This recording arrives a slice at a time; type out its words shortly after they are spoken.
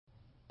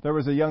There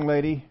was a young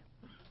lady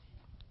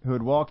who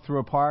had walked through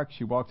a park.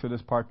 She walked through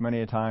this park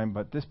many a time,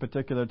 but this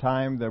particular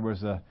time there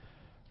was a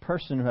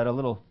person who had a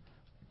little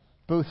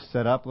booth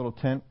set up, a little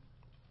tent,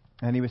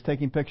 and he was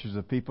taking pictures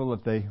of people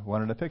if they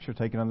wanted a picture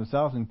taken of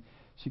themselves. And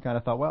she kind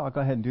of thought, well, I'll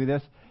go ahead and do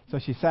this. So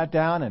she sat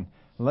down and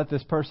let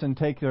this person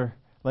take her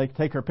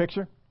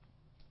picture.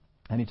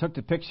 And he took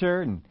the picture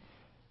and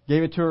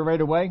gave it to her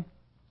right away.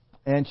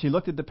 And she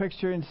looked at the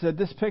picture and said,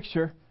 "This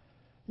picture,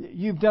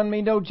 you've done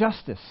me no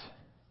justice.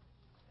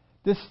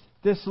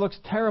 This looks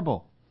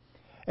terrible."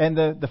 And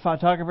the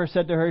photographer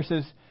said to her,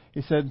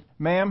 he said,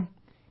 "Ma'am,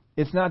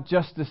 it's not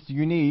justice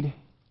you need,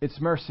 it's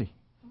mercy."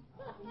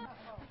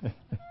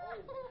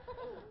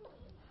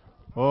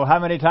 Oh, how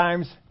many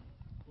times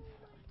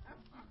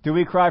do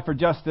we cry for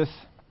justice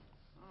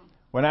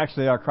when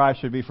actually our cry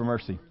should be for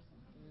mercy?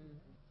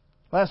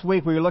 Last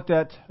week we looked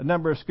at a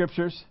number of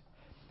scriptures,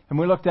 and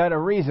we looked at a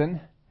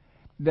reason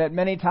that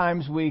many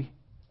times we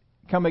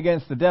come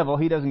against the devil.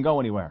 He doesn't go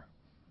anywhere.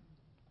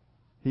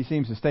 He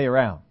seems to stay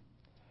around.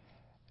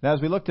 Now,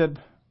 as we looked at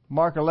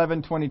Mark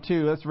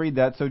 11:22, let's read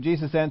that. "So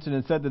Jesus answered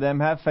and said to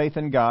them, 'Have faith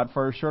in God,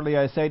 for surely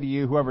I say to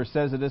you, whoever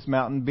says to this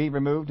mountain, be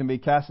removed and be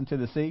cast into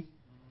the sea,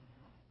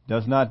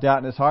 does not doubt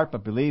in his heart,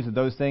 but believes that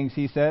those things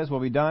he says will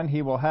be done,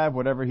 he will have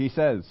whatever he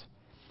says.'"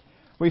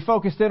 We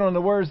focused in on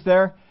the words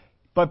there,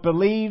 but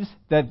believes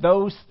that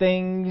those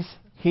things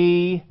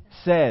he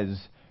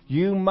says.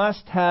 You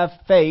must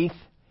have faith,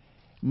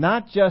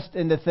 not just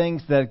in the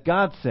things that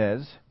God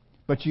says,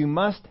 but you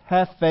must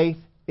have faith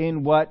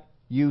in what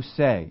you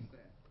say.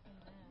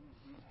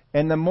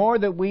 And the more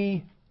that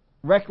we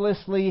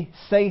recklessly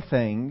say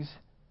things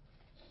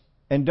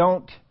and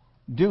don't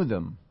do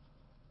them,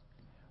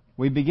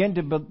 we begin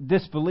to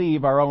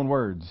disbelieve our own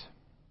words.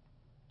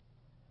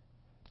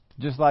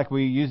 Just like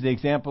we use the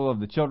example of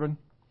the children.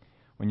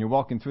 When you're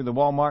walking through the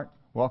Walmart,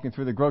 walking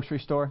through the grocery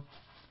store,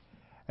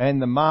 and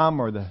the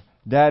mom or the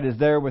dad is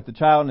there with the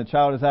child, and the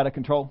child is out of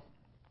control,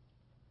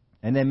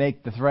 and they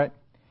make the threat,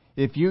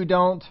 if you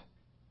don't,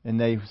 and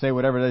they say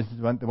whatever it is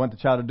they want the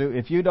child to do,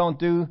 if you don't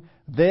do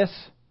this,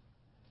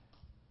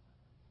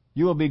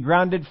 you will be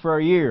grounded for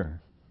a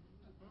year.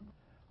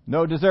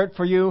 No dessert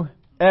for you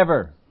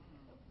ever.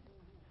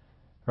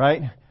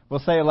 Right? We'll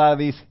say a lot of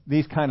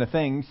these kind of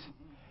things,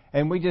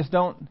 and we just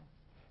don't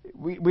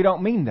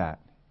mean that.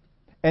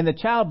 And the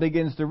child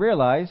begins to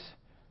realize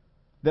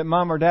that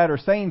mom or dad are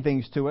saying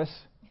things to us,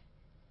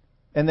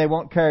 and they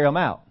won't carry them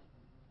out.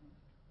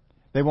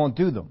 They won't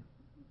do them.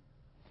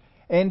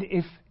 And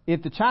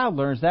if the child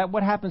learns that,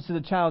 what happens to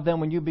the child then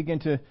when you begin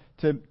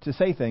to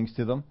say things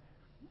to them?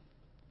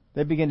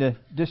 They begin to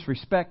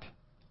disrespect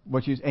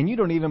what you... And you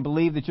don't even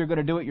believe that you're going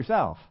to do it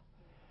yourself.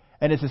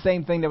 And it's the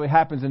same thing that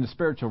happens in the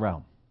spiritual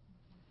realm.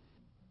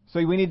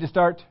 So we need to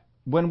start,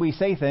 when we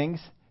say things,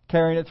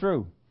 carrying it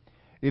through.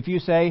 If you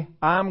say,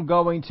 I'm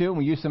going to, and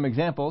we use some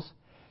examples,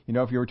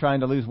 if you were trying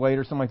to lose weight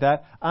or something like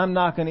that, I'm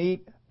not going to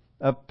eat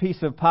a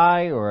piece of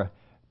pie or a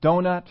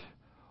donut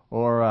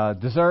or a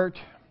dessert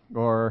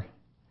or...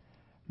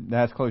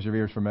 Let's close your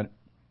ears for a minute.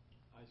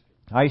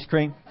 Ice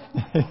cream.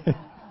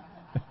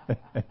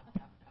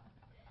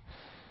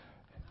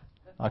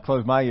 I'll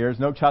close my ears.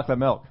 No chocolate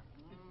milk.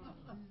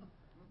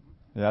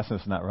 Yeah, that's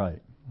just not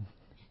right.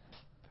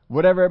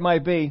 Whatever it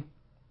might be,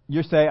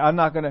 you say, I'm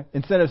not going to,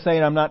 instead of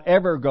saying I'm not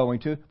ever going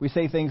to, we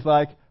say things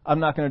like,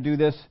 I'm not going to do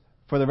this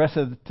for the rest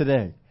of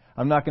today.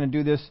 I'm not going to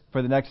do this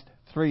for the next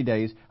 3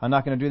 days. I'm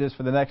not going to do this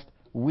for the next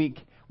week.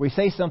 We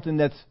say something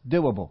that's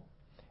doable.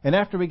 And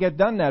after we get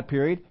done that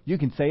period, you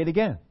can say it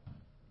again.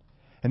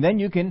 And then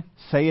you can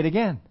say it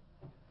again.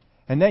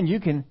 And then you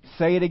can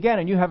say it again.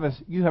 And you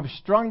have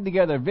strung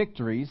together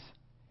victories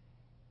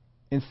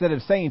instead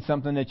of saying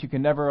something that you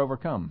can never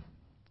overcome.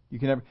 You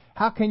can never.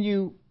 How can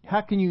you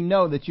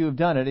know that you have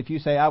done it if you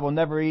say, I will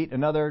never eat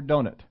another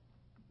donut?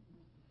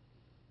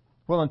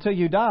 Well, until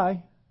you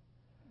die,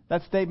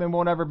 that statement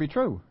won't ever be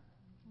true.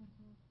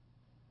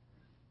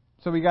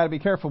 So we got to be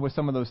careful with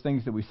some of those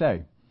things that we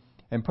say,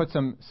 and put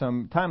some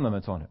time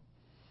limits on it,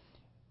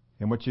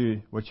 and what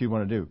you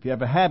want to do. If you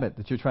have a habit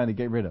that you're trying to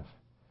get rid of,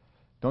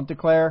 don't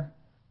declare,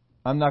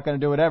 I'm not going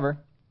to do it ever.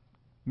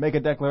 Make a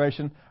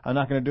declaration, I'm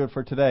not going to do it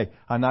for today.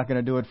 I'm not going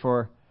to do it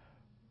for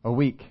a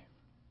week.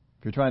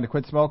 If you're trying to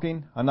quit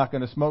smoking, I'm not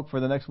going to smoke for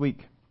the next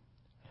week.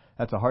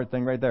 That's a hard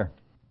thing right there.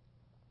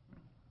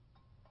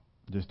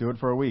 Just do it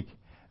for a week.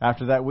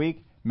 After that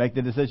week, make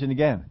the decision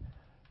again.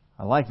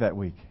 I like that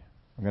week.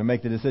 I'm going to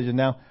make the decision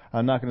now.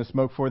 I'm not going to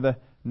smoke for the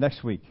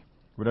next week,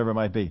 whatever it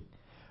might be.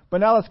 But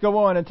now let's go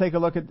on and take a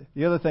look at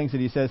the other things that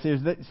he says. He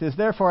says,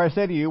 therefore I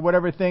say to you,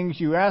 whatever things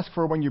you ask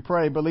for when you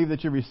pray, believe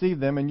that you receive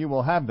them and you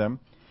will have them.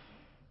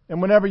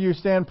 And whenever you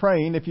stand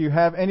praying, if you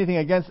have anything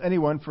against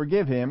anyone,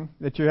 forgive him,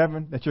 that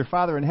your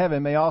Father in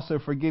heaven may also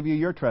forgive you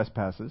your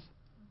trespasses.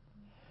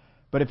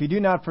 But if you do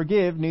not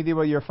forgive, neither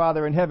will your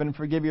Father in heaven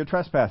forgive your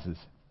trespasses.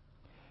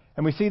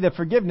 And we see that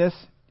forgiveness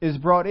is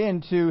brought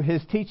into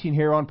his teaching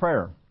here on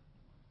prayer.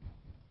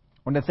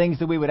 One of the things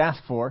that we would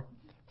ask for,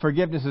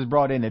 forgiveness is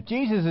brought in. If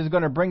Jesus is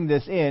going to bring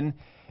this in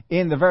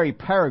the very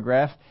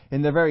paragraph,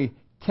 in the very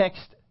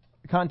text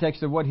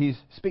context of what he's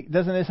speaking,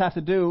 doesn't this have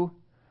to do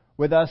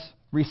with us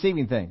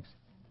receiving things?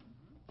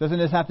 Doesn't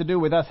this have to do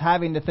with us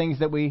having the things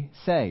that we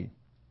say?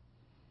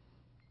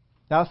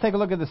 Now let's take a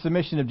look at the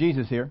submission of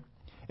Jesus here.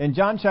 In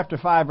John chapter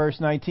 5, verse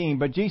 19,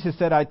 but Jesus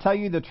said, I tell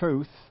you the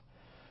truth,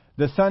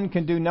 the Son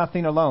can do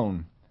nothing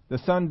alone. The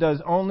Son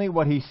does only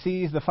what he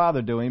sees the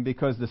Father doing,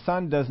 because the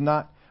Son does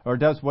not, or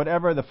does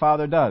whatever the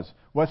Father does.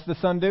 What's the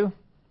Son do?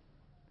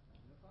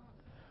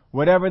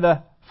 Whatever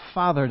the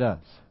Father does.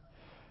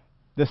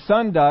 The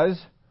Son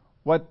does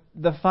what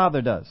the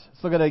Father does.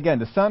 Let's look at it again.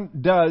 The Son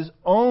does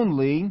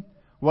only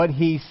what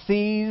he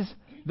sees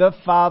the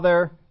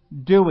Father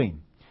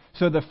doing.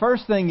 So the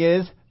first thing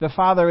is the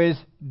Father is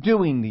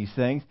doing these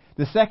things.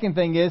 The second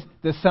thing is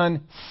the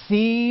Son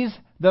sees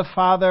the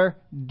Father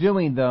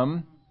doing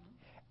them,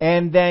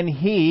 and then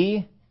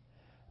he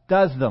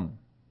does them.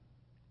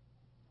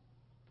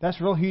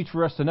 That's real huge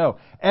for us to know.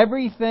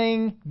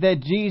 Everything that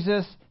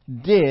Jesus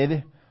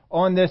did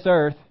on this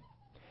earth,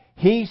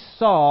 he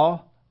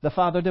saw the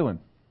Father doing.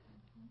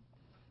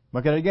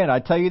 Look at it again. I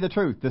tell you the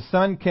truth. The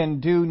Son can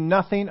do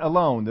nothing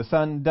alone. The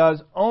Son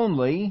does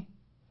only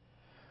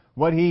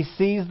what he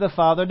sees the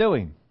Father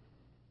doing.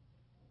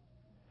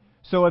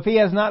 So if he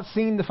has not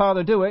seen the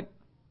Father do it,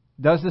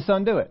 does the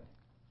Son do it?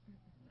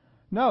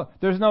 No,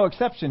 there's no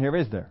exception here,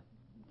 is there?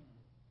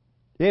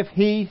 If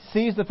he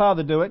sees the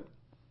Father do it,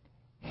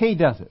 he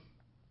does it.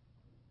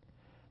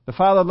 The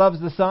Father loves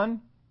the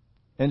Son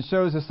and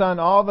shows the Son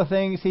all the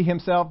things he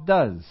himself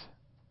does.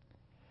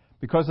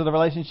 Because of the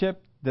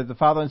relationship that the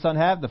Father and Son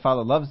have, the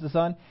Father loves the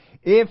Son.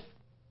 If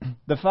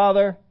the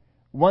Father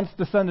wants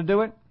the Son to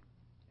do it,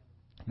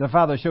 the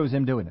Father shows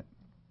him doing it.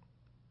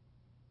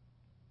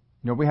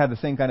 You know, we have the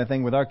same kind of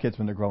thing with our kids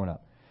when they're growing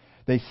up.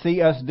 They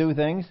see us do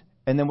things,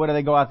 and then what do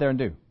they go out there and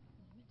do?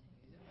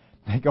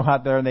 They go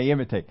out there and they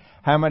imitate.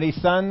 How many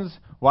sons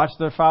watch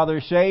their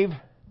father shave?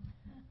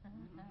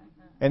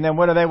 And then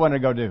what do they want to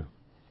go do?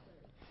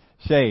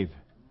 Shave.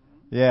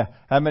 Yeah.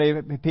 How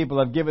many people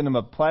have given them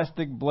a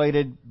plastic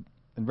bladed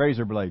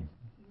razor blade?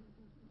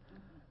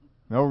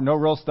 No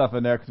real stuff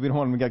in there because we don't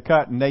want them to get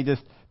cut. And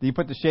you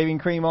put the shaving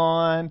cream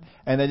on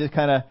and they just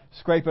kind of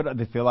scrape it.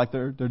 They feel like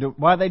they're doing.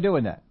 Why are they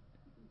doing that?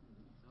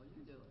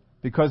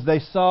 Because they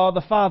saw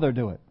the Father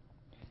do it.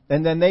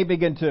 And then they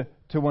begin to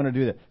want to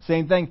do that.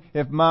 Same thing.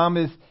 If mom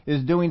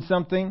is doing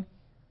something,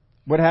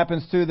 what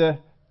happens to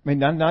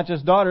not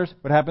just daughters,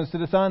 what happens to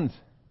the sons?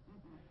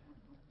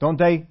 Don't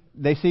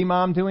they see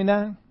mom doing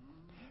that?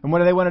 And what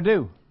do they want to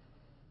do?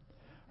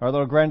 Our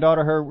little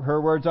granddaughter,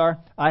 her words are,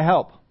 I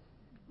help.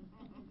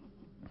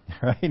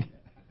 Right?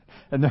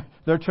 And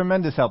they're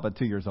tremendous help at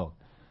 2 years old.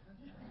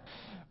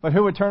 But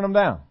who would turn them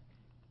down?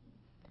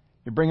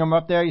 You bring them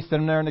up there, you sit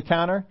them there on the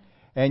counter,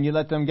 and you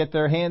let them get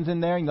their hands in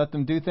there, and you let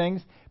them do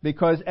things,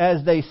 because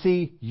as they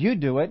see you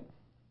do it,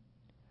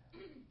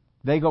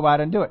 they go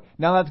out and do it.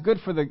 Now that's good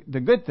for the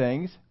good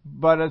things,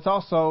 but it's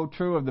also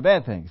true of the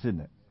bad things, isn't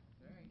it?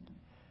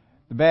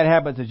 The bad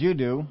habits that you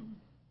do,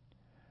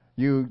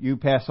 you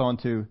pass on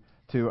to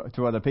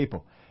other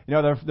people. You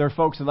know, there are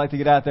folks that like to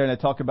get out there and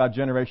they talk about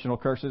generational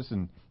curses,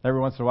 and every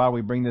once in a while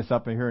we bring this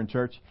up here in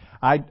church.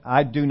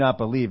 I do not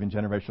believe in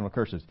generational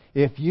curses.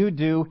 If you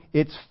do,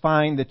 it's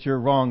fine that you're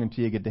wrong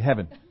until you get to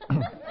heaven.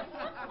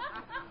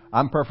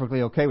 I'm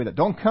perfectly okay with it.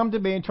 Don't come to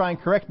me and try and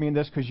correct me in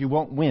this because you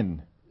won't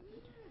win.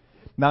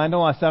 Now, I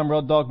know I sound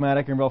real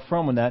dogmatic and real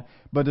firm on that,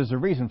 but there's a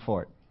reason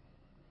for it.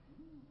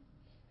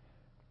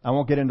 I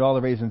won't get into all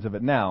the reasons of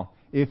it now.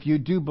 If you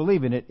do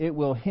believe in it, it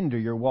will hinder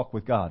your walk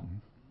with God.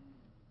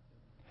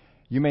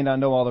 You may not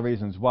know all the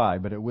reasons why,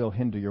 but it will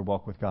hinder your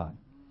walk with God.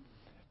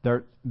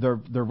 They're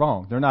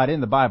wrong. They're not in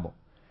the Bible.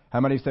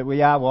 How many say,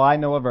 well, I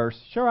know a verse.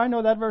 Sure, I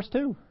know that verse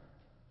too.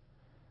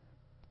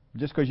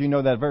 Just because you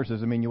know that verse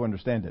doesn't mean you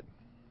understand it.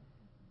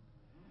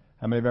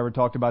 How many have ever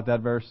talked about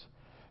that verse?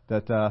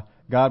 That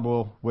God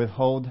will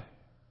withhold,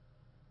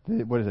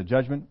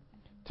 judgment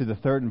to the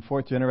third and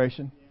fourth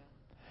generation?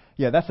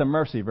 Yeah, that's a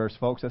mercy verse,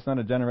 folks. That's not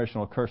a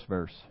generational curse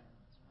verse.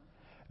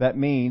 That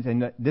means,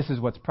 and this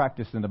is what's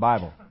practiced in the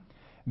Bible,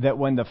 that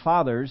when the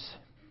fathers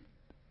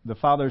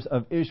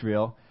of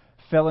Israel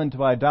fell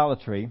into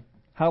idolatry,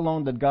 how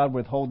long did God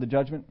withhold the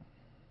judgment?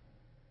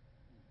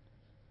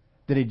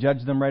 Did he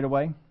judge them right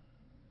away?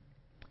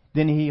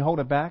 Didn't he hold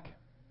it back?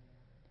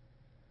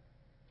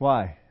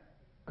 Why?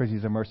 Because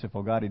he's a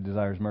merciful God. He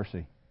desires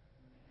mercy.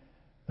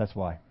 That's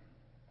why.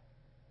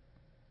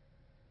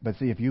 But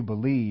see, if you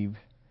believe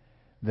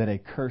that a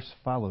curse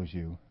follows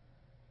you,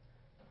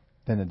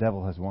 then the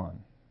devil has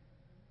won.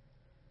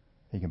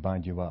 He can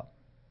bind you up.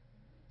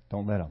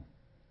 Don't let him.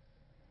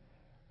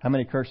 How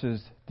many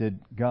curses did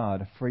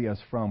God free us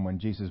from when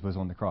Jesus was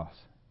on the cross?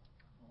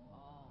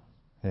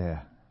 Yeah.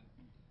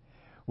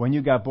 When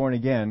you got born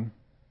again,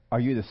 are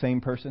you the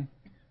same person?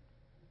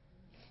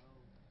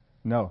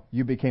 No.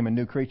 You became a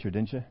new creature,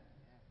 didn't you?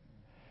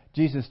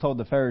 Jesus told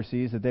the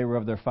Pharisees that they were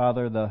of their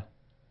father, the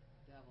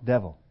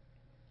devil.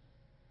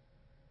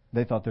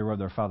 They thought they were of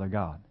their father,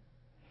 God.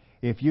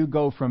 If you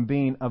go from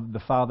being of the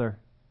father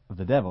of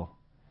the devil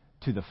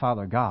to the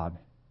Father God,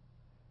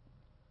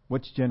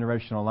 Which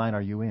generational line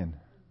are you in?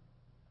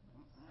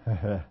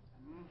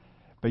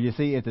 But you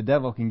see, if the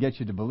devil can get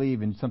you to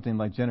believe in something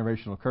like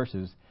generational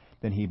curses,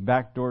 then he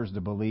backdoors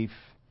the belief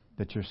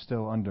that you're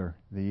still under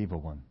the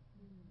evil one.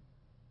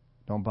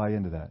 Don't buy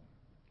into that.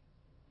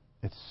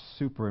 It's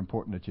super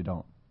important that you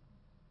don't.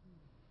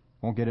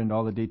 Won't get into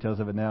all the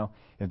details of it now.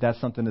 If that's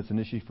something that's an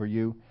issue for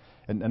you,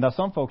 and now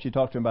some folks you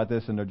talk to them about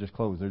this and they're just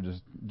closed. They're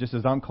just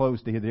as I'm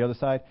closed to the other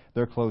side,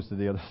 they're closed to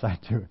the other side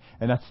too.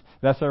 And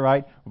that's all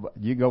right.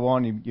 You go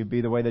on, you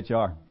be the way that you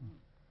are.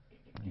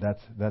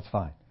 That's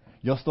fine.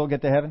 You'll still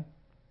get to heaven.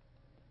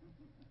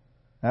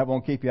 That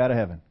won't keep you out of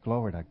heaven.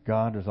 Glory to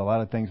God. There's a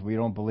lot of things we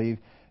don't believe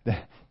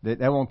that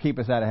won't keep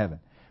us out of heaven.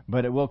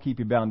 But it will keep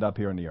you bound up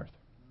here on the earth.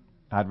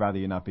 I'd rather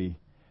you not be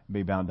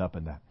bound up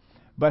in that.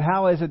 But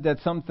how is it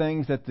that some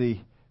things that the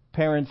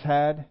parents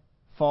had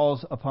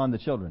falls upon the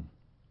children?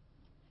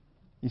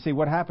 You see,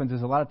 what happens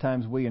is a lot of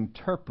times we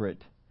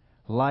interpret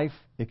life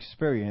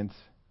experience,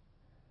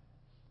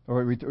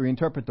 or we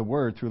interpret the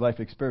Word through life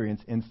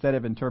experience instead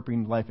of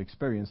interpreting life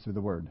experience through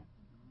the Word.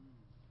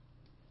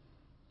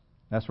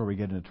 That's where we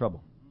get into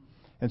trouble.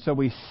 And so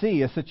we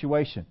see a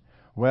situation.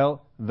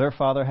 Well, their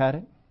father had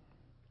it,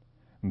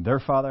 and their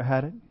father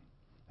had it,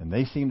 and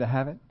they seem to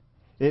have it.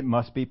 It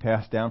must be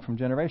passed down from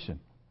generation.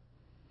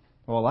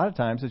 Well, a lot of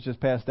times it's just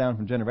passed down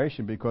from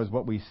generation because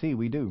what we see,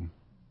 we do.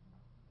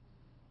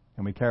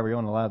 And we carry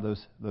on a lot of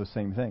those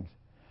same things.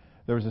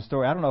 There was a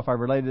story, I don't know if I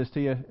related this to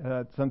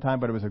you sometime,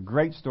 but it was a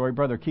great story.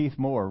 Brother Keith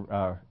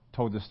Moore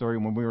told this story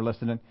when we were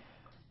listening.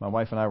 My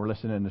wife and I were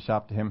listening in the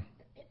shop to him.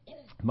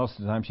 Most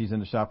of the time she's in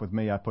the shop with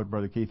me. I put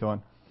Brother Keith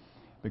on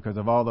because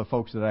of all the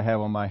folks that I have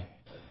on my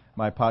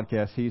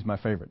podcast. He's my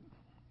favorite.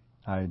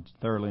 I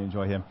thoroughly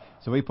enjoy him.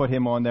 So we put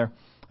him on there,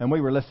 and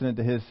we were listening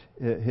to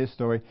his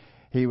story.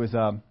 He was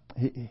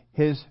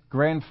his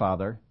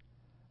grandfather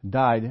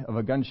died of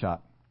a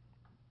gunshot.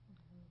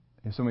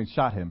 Someone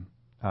shot him,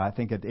 I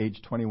think at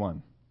age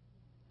 21.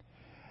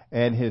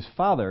 And his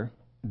father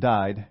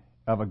died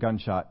of a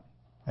gunshot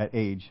at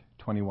age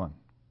 21.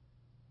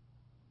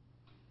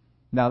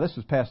 Now, this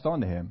was passed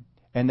on to him,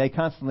 and they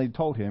constantly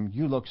told him,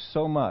 you look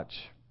so much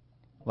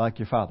like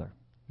your father.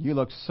 You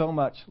look so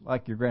much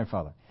like your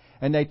grandfather.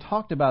 And they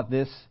talked about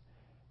this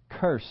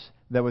curse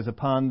that was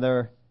upon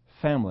their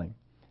family,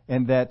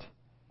 and that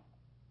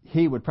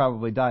he would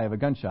probably die of a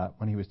gunshot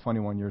when he was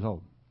 21 years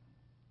old.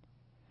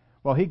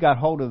 Well, he got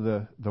hold of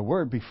the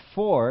word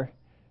before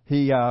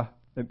too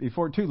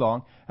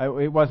long.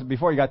 It wasn't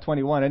before he got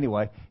 21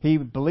 anyway. He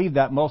believed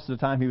that most of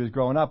the time he was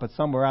growing up, but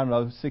somewhere, I don't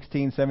know,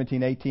 16,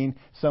 17, 18,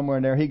 somewhere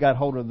in there, he got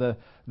hold of the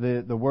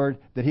word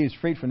that he was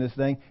freed from this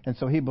thing, and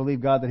so he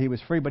believed God that he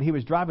was free, but he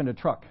was driving a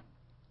truck.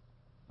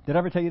 Did I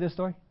ever tell you this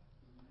story?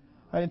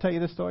 I didn't tell you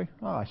this story?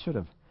 Oh, I should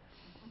have.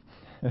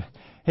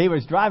 He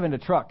was driving a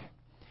truck,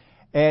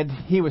 and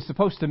he was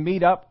supposed to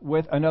meet up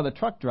with another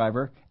truck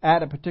driver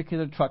at a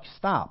particular truck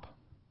stop.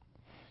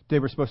 They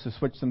were supposed to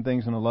switch some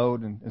things in the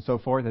load and so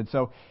forth. And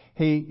so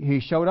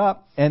he showed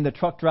up, and the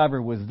truck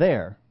driver was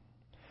there.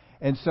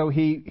 And so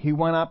he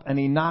went up and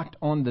he knocked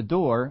on the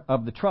door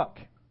of the truck.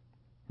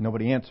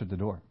 Nobody answered the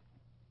door.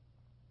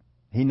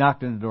 He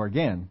knocked on the door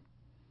again,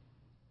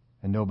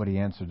 and nobody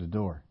answered the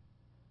door.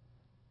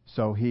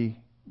 So he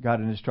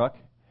got in his truck,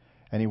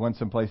 and he went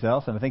someplace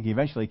else. And I think he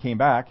eventually came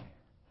back,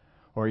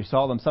 or he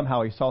saw them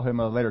somehow. He saw him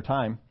at a later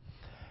time.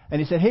 And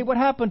he said, hey, what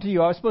happened to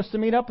you? I was supposed to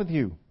meet up with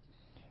you.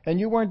 And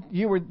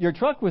your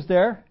truck was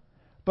there,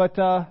 but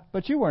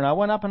you weren't. I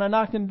went up and I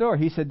knocked on the door.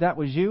 He said, that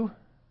was you?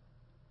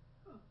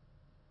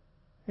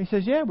 He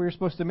says, yeah, we were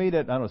supposed to meet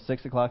at,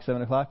 6 o'clock, 7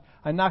 o'clock.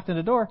 I knocked on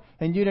the door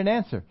and you didn't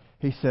answer.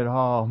 He said,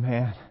 oh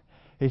man.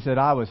 He said,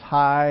 I was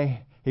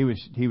high. He was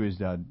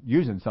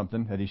using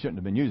something that he shouldn't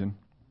have been using.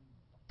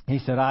 He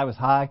said, I was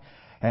high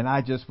and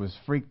I just was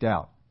freaked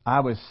out.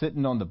 I was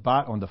sitting on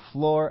the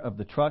floor of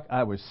the truck.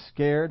 I was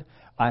scared.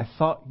 I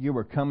thought you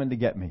were coming to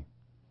get me.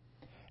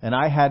 And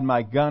I had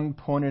my gun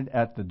pointed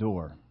at the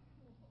door.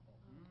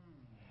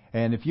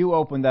 And if you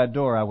opened that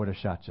door, I would have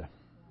shot you.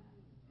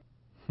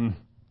 You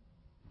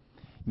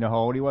know how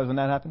old he was when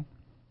that happened?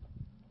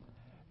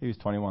 He was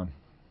 21.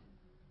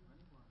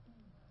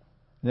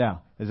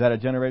 Now, is that a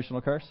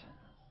generational curse?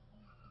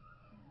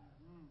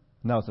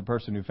 No, it's the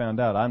person who found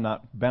out. I'm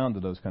not bound to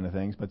those kind of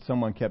things, but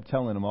someone kept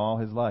telling him all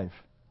his life.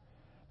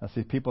 Now,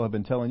 see, people have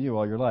been telling you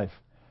all your life.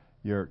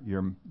 Your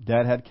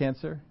dad had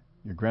cancer.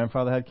 Your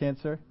grandfather had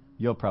cancer.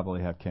 You'll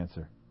probably have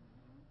cancer.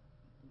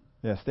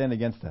 Yeah, stand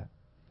against that.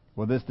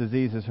 Well, this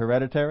disease is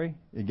hereditary.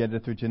 You get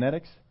it through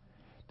genetics.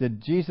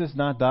 Did Jesus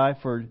not die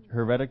for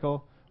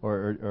heretical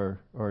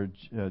or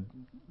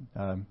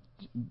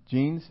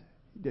genes?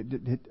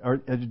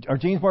 Are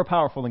genes more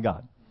powerful than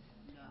God?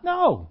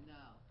 No.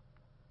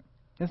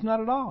 It's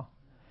not at all.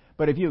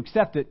 But if you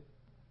accept it,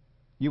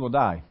 you will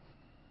die.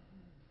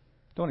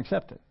 Don't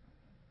accept it.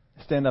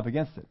 Stand up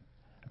against it.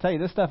 I tell you,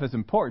 this stuff is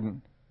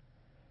important.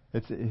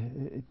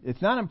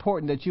 It's not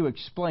important that you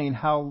explain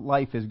how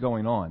life is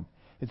going on.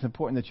 It's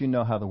important that you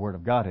know how the Word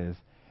of God is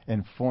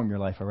and form your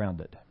life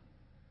around it.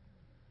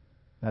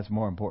 That's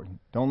more important.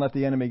 Don't let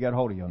the enemy get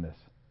hold of you on this.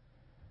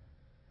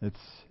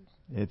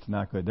 It's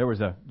not good. There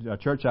was a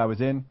church I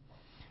was in.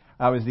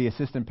 I was the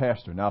assistant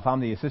pastor. Now, if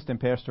I'm the assistant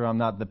pastor, I'm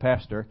not the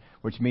pastor,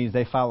 which means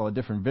they follow a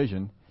different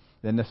vision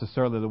than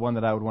necessarily the one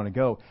that I would want to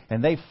go.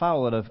 And they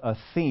followed a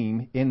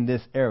theme in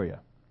this area.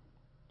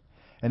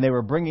 And they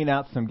were bringing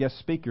out some guest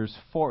speakers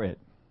for it.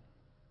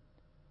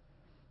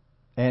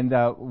 And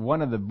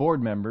one of the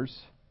board members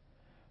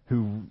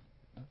who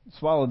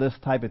swallowed this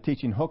type of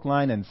teaching hook,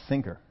 line, and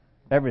sinker,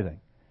 everything,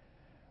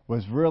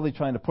 was really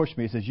trying to push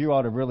me. He says, you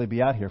ought to really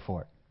be out here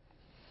for it.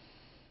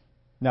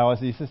 Now,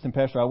 as the assistant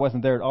pastor, I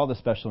wasn't there at all the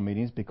special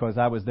meetings because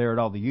I was there at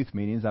all the youth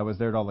meetings. I was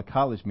there at all the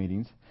college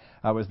meetings.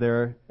 I was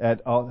there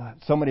at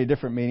so many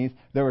different meetings.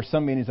 There were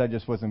some meetings I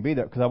just wasn't be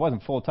there because I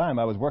wasn't full time.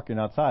 I was working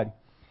outside.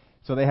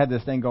 So they had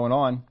this thing going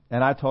on,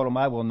 and I told them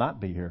I will not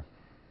be here.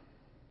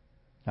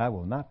 I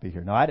will not be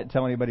here. Now, I didn't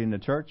tell anybody in the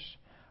church.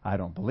 I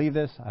don't believe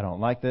this. I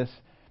don't like this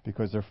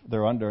because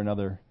they're under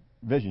another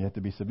vision. You have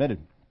to be submitted.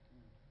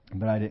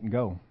 But I didn't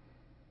go.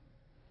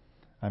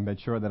 I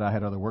made sure that I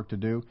had other work to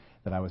do,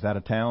 that I was out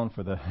of town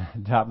for the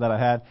job that I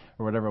had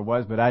or whatever it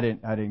was, but I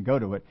didn't go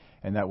to it,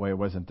 and that way it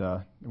wasn't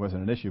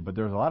an issue. But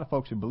there's a lot of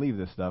folks who believe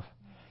this stuff.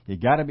 You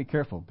got to be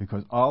careful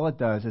because all it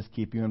does is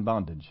keep you in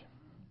bondage.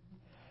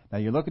 Now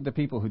you look at the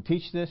people who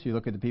teach this, you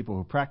look at the people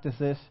who practice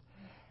this.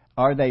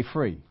 Are they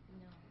free?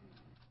 No.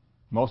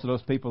 Most of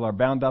those people are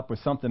bound up with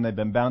something. They've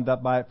been bound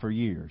up by it for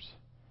years.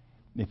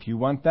 If you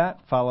want that,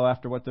 follow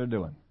after what they're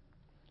doing.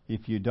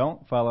 If you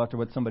don't, follow after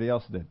what somebody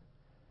else did.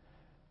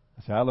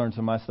 See, I learned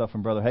some of my stuff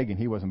from Brother Hagin.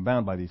 He wasn't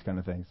bound by these kind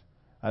of things.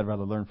 I'd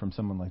rather learn from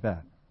someone like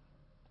that.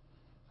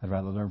 I'd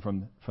rather learn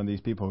from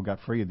these people who got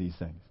free of these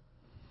things.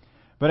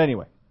 But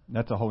anyway,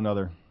 that's a whole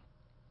nother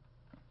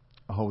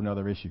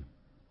issue.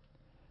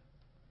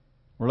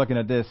 We're looking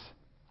at this.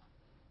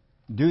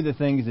 Do the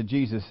things that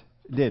Jesus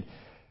did.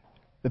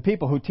 The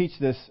people who teach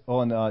this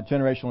on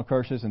generational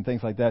curses and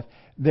things like that,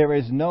 there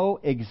is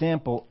no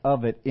example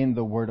of it in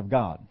the Word of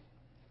God.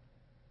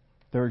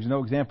 There is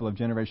no example of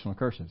generational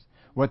curses.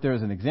 What there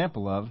is an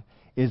example of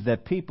is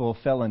that people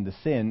fell into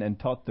sin and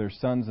taught their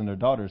sons and their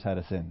daughters how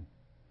to sin.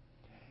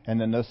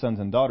 And then those sons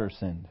and daughters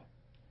sinned.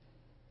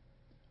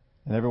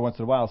 And every once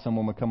in a while,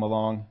 someone would come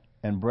along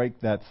and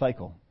break that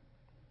cycle.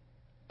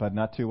 But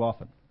not too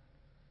often.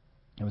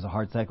 It was a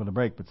hard cycle to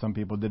break, but some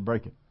people did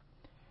break it.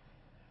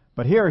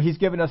 But here, he's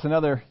given us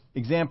another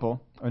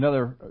example,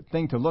 another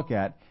thing to look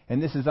at,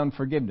 and this is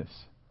unforgiveness.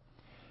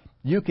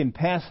 You can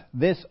pass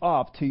this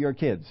off to your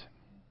kids.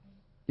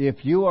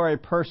 If you are a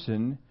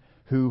person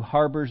who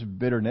harbors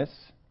bitterness,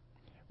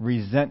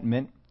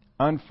 resentment,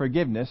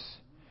 unforgiveness,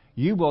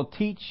 you will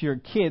teach your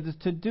kids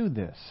to do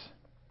this.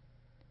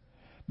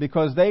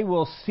 Because they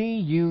will see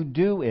you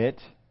do it,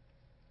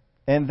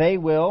 and they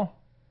will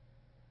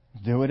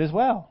do it as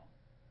well.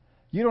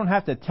 You don't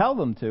have to tell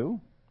them to.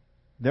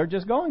 They're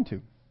just going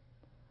to.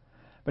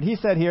 But he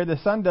said here, the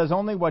Son does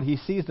only what he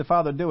sees the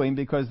Father doing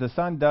because the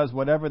Son does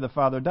whatever the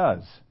Father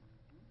does.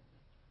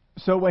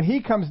 So when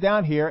he comes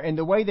down here, and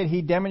the way that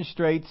he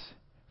demonstrates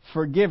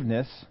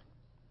forgiveness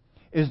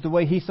is the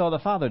way he saw the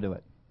Father do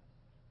it.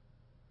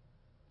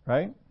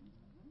 Right?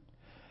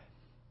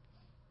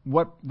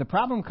 What the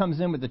problem comes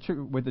in with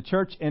the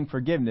church and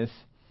forgiveness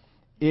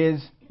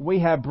is we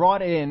have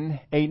brought in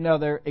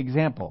another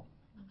example.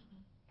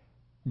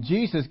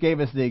 Jesus gave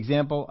us the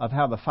example of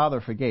how the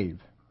Father forgave.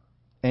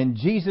 And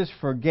Jesus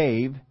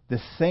forgave the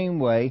same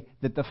way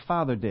that the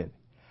Father did.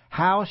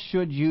 How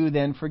should you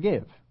then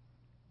forgive?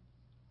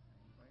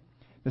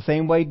 The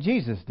same way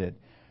Jesus did.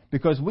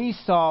 Because we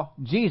saw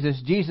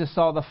Jesus, Jesus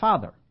saw the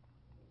Father.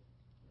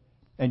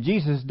 And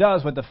Jesus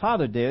does what the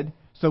Father did,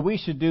 so we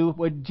should do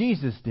what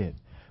Jesus did.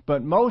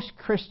 But most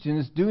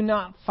Christians do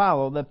not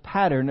follow the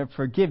pattern of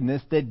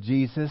forgiveness that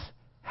Jesus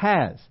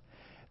has.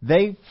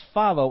 They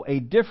follow a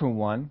different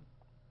one,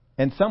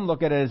 and some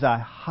look at it as a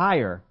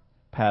higher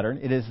pattern.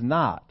 It is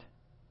not.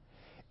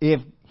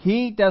 If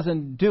he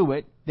doesn't do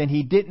it, then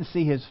he didn't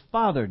see his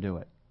Father do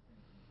it.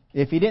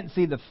 If he didn't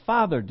see the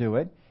Father do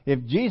it,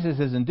 if Jesus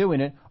isn't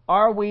doing it,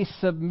 are we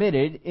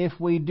submitted if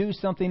we do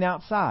something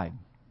outside?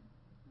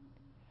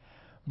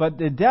 But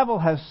the devil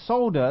has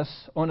sold us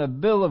on a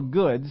bill of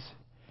goods,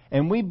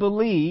 and we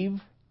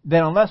believe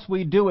that unless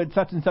we do it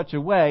such and such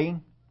a way,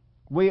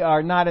 we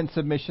are not in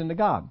submission to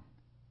God.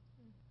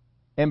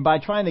 And by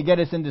trying to get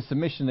us into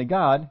submission to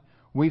God,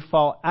 we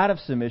fall out of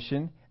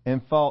submission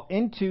and fall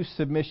into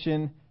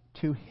submission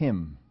to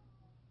Him.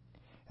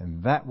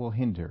 And that will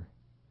hinder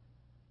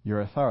your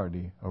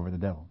authority over the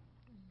devil.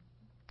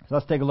 So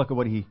let's take a look at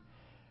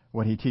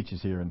what he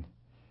teaches here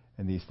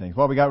in these things.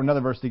 Well, we got another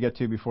verse to get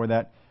to before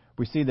that.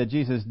 We see that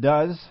Jesus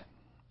does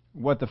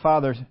what the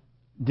Father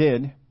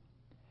did.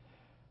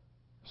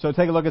 So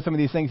take a look at some of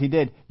these things he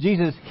did.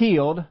 Jesus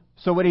healed.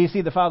 So what did he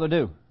see the Father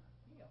do?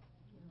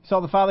 He saw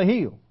the Father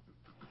heal.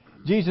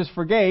 Jesus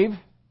forgave.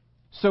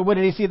 So what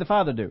did he see the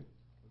Father do?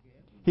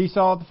 He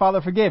saw the Father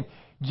forgive.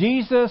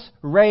 Jesus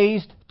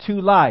raised to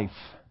life.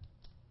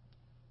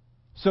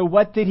 So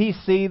what did he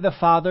see the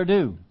Father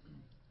do?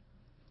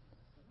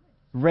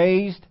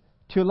 Raised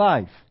to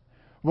life.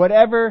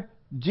 Whatever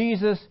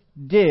Jesus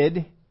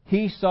did,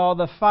 he saw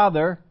the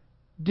Father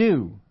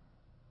do.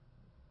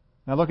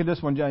 Now look at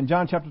this one in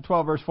John chapter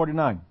 12, verse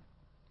 49.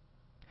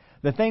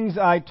 The things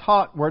I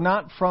taught were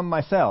not from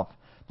myself.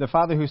 The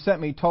Father who sent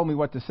me told me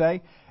what to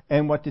say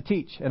and what to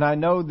teach. And I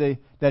know that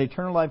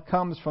eternal life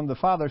comes from the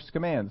Father's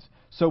commands.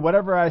 So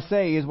whatever I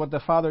say is what the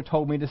Father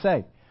told me to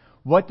say.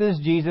 What does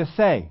Jesus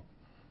say?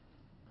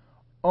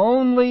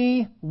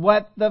 Only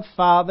what the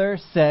Father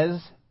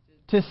says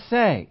to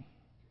say.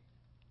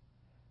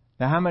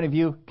 Now, how many of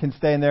you can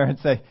stand there and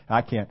say,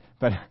 I can't,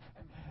 but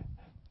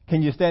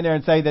can you stand there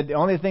and say that the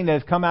only thing that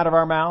has come out of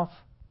our mouth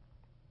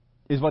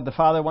is what the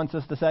Father wants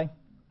us to say?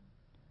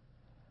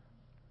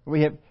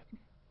 But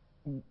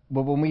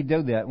when we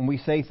do that, when we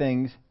say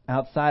things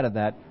outside of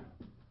that,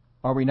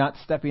 are we not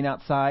stepping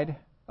outside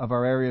of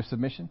our area of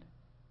submission?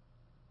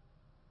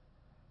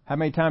 How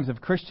many times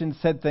have Christians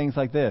said things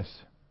like this?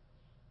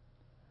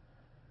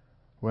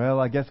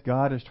 Well, I guess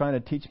God is trying to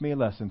teach me a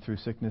lesson through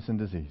sickness and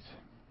disease.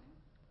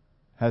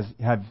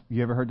 Have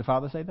you ever heard the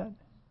Father say that?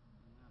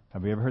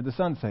 Have you ever heard the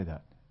Son say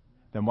that?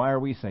 Then why are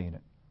we saying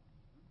it?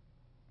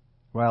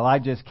 Well, I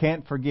just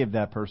can't forgive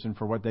that person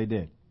for what they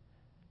did.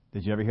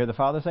 Did you ever hear the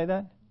Father say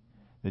that?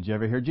 Did you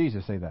ever hear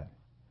Jesus say that?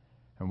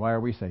 And why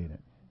are we saying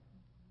it?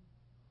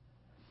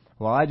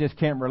 Well, I just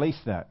can't release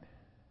that.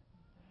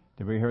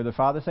 Did we hear the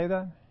Father say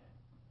that?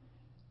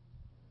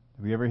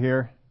 Did we ever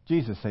hear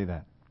Jesus say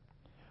that?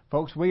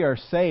 Folks, we are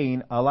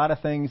saying a lot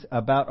of things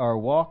about our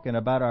walk and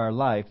about our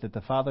life that the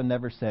Father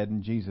never said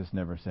and Jesus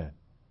never said.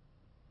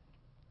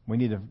 We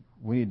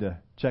need to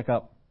check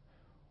up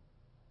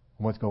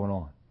what's going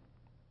on.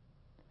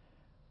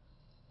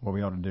 What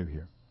we ought to do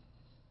here.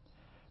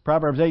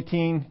 Proverbs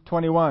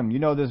 18:21. You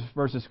know this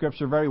verse of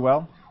Scripture very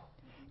well.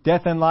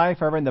 Death and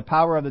life are in the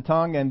power of the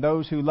tongue, and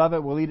those who love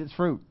it will eat its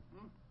fruit.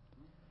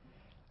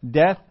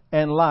 Death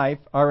and life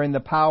are in the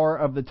power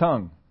of the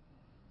tongue.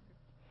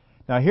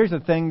 Now here's the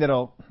thing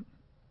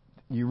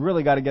you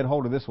really got to get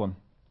hold of this one.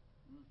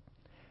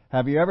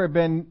 Have you ever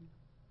been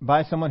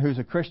by someone who's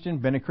a Christian,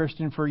 been a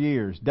Christian for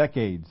years,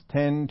 decades,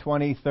 10,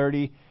 20,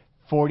 30,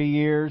 40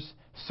 years,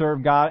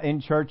 served God in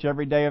church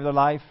every day of their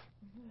life,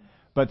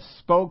 but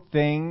spoke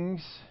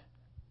things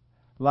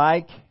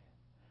like,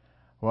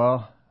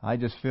 well, I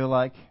just feel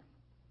like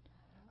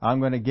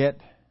I'm going to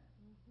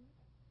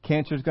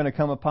cancer's going to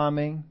come upon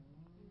me,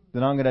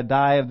 then I'm going to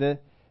die of this.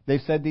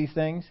 They've said these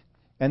things,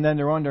 and then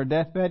they're on their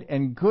deathbed,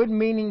 and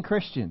good-meaning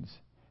Christians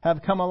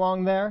have come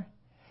along there,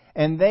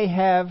 and they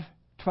have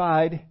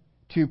tried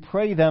to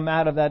pray them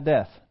out of that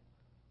death.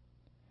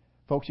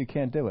 Folks, you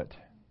can't do it.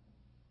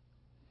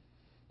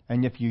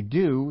 And if you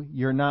do,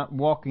 you're not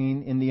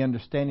walking in the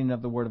understanding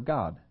of the Word of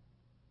God.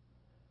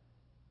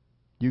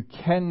 You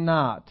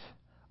cannot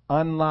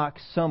unlock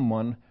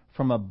someone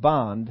from a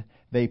bond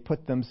they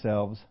put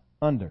themselves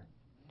under.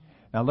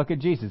 Now look at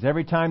Jesus.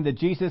 Every time that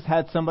Jesus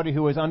had somebody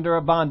who was under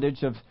a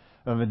bondage of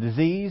a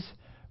disease,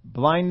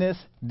 blindness,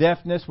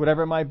 deafness,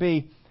 whatever it might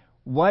be,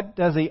 what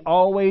does he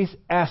always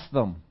ask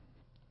them?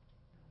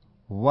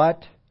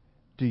 What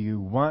do you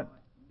want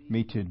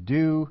me to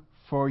do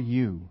for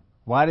you?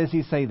 Why does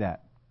he say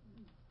that?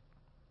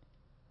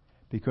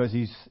 Because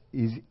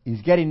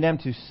he's getting them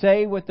to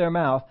say with their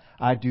mouth,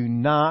 I do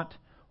not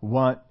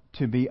want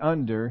to be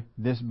under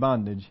this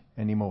bondage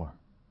anymore.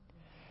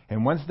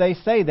 And once they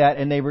say that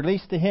and they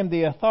release to him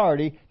the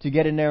authority to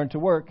get in there and to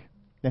work,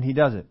 then he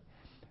does it.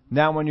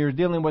 Now when you're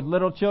dealing with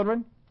little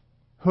children,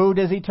 who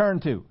does he turn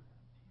to?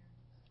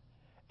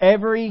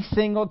 Every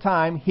single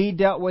time he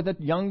dealt with a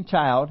young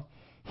child,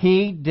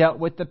 he dealt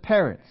with the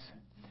parents.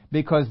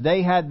 Because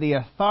they had the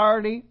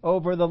authority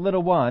over the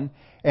little one,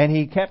 and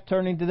he kept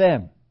turning to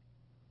them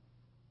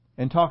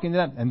and talking to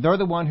them. And they're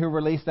the one who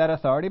released that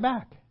authority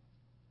back.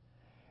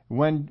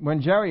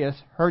 When Jairus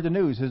heard the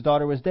news his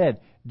daughter was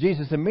dead,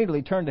 Jesus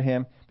immediately turned to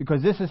him,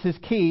 because this is his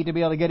key to be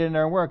able to get in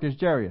there and work, is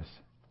Jairus.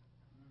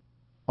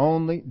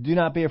 Do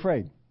not be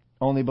afraid.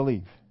 Only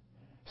believe.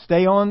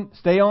 Stay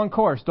on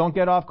course. Don't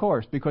get off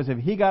course. Because if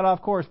he got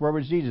off course, where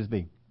would Jesus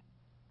be?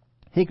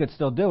 He could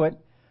still do it,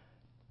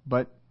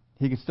 but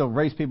he could still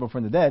raise people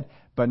from the dead,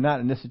 but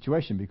not in this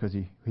situation, because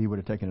he would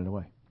have taken it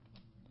away.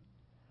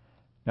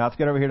 Now let's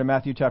get over here to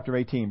Matthew chapter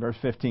 18, verse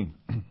 15.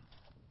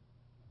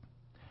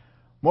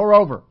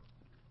 Moreover,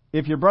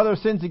 if your brother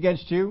sins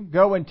against you,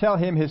 go and tell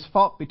him his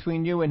fault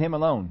between you and him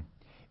alone.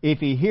 If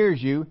he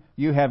hears you,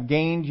 you have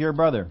gained your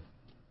brother.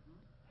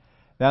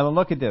 Now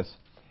look at this.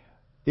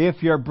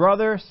 If your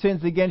brother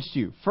sins against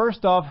you,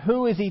 first off,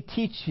 who is he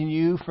teaching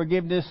you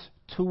forgiveness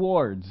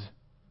towards?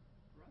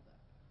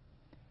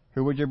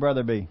 Who would your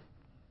brother be?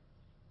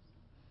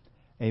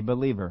 A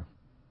believer.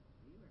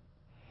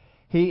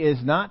 He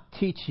is not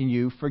teaching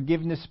you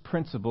forgiveness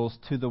principles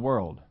to the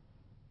world.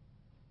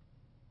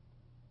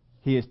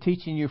 He is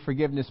teaching you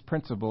forgiveness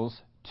principles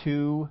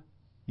to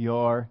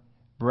your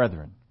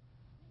brethren,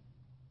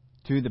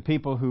 to the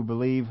people who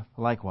believe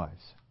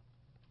likewise,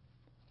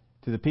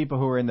 to the people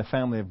who are in the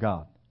family of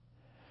God.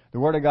 The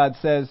Word of God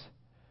says,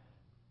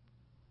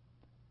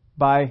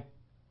 by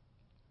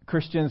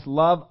Christians'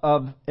 love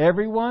of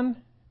everyone,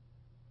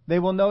 they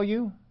will know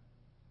you.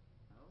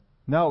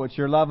 No, it's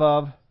your love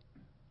of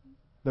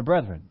the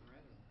brethren.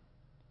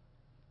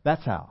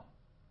 That's how.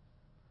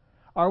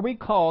 Are we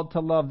called to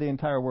love the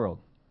entire world?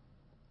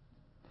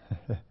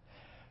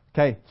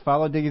 Okay, let's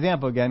follow the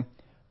example again.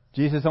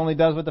 Jesus only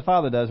does what the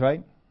Father does,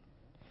 right?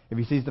 If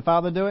he sees the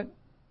Father do it,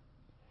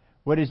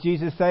 what does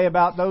Jesus say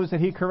about those that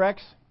he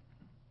corrects?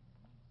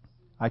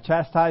 I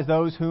chastise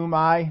those whom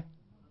I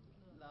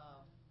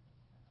love.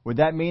 Would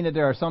that mean that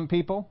there are some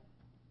people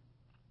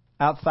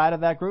outside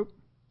of that group?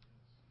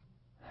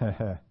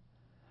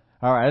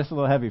 All right, that's a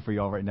little heavy for you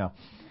all right now.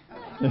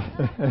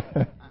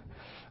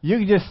 You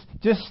can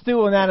just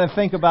stew on that and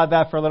think about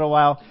that for a little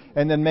while,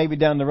 and then maybe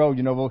down the road,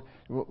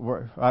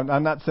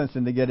 I'm not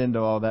sensing to get into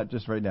all that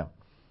just right now.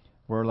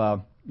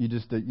 You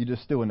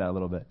just stew on that a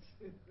little bit.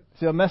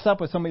 So you'll mess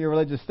up with some of your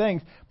religious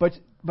things, but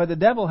the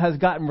devil has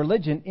gotten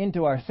religion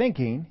into our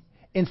thinking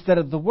instead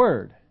of the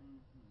Word.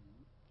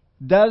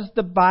 Does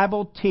the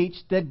Bible teach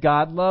that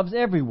God loves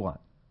everyone?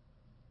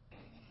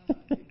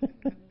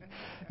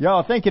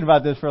 Y'all thinking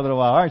about this for a little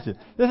while, aren't you?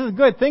 This is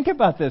good. Think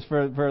about this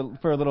for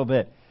a little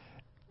bit.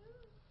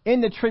 In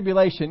the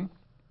tribulation,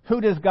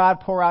 who does God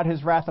pour out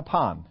His wrath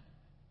upon?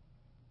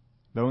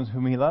 Those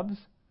whom He loves?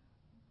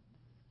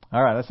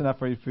 All right, that's enough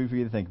for you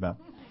to think about.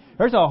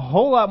 There's a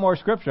whole lot more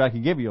scripture I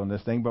could give you on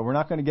this thing, but we're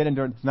not going to get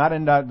into it. It's not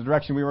in the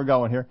direction we were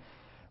going here.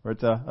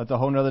 It's a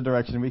whole other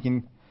direction. We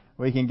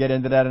can get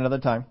into that another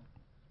time.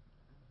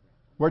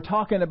 We're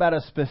talking about a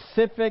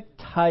specific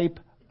type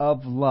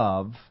of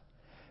love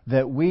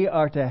that we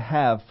are to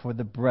have for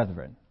the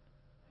brethren.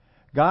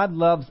 God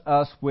loves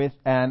us with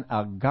an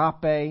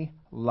agape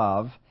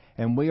love,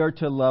 and we are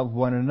to love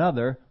one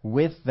another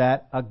with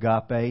that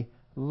agape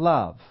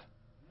love.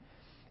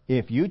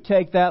 If you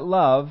take that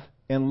love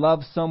and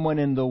love someone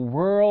in the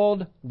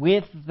world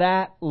with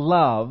that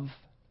love,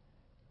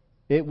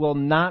 it will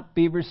not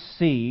be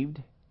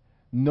received,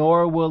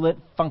 nor will it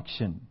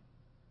function.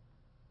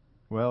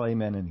 Well,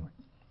 amen anyway.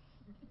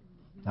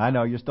 I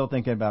know, you're still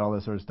thinking about all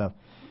this sort of stuff.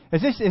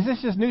 Is this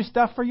just new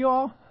stuff for you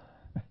all?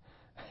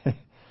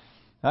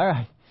 All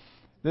right.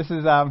 This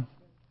is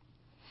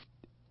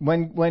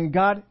when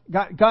God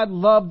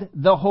loved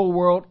the whole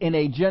world in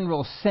a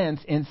general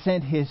sense and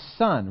sent His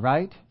Son,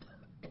 right?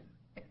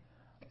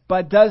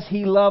 But does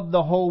He love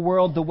the whole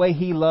world the way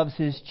He loves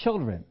His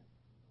children?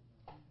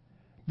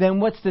 Then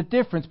what's the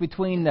difference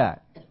between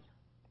that?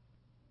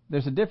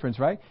 There's a difference,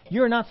 right?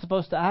 You're not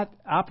supposed to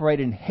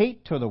operate in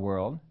hate to the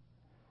world,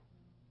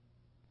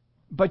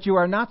 but you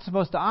are not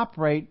supposed to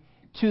operate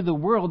to the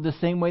world the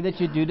same way that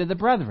you do to the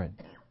brethren.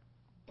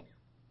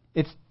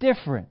 It's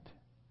different.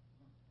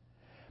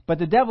 But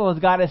the devil has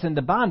got us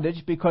into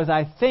bondage because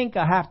I think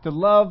I have to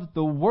love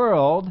the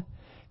world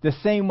the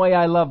same way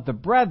I love the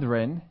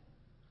brethren,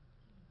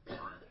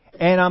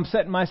 and I'm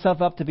setting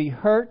myself up to be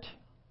hurt,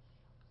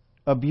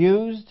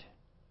 abused,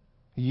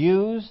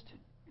 used,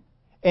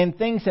 and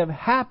things have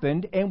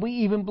happened, and we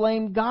even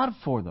blame God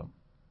for them.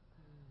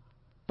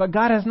 But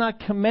God has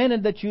not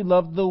commanded that you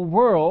love the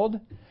world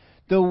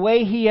the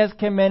way He has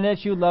commanded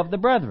that you love the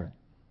brethren.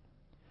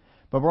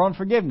 But we're on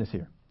forgiveness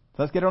here.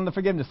 So let's get on the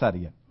forgiveness side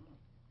again.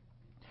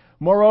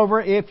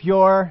 Moreover, if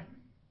your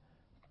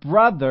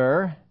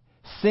brother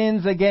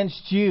sins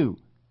against you.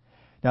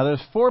 Now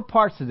there's 4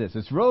 parts to this.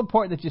 It's real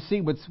important that you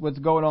see what's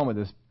going on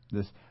with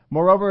this.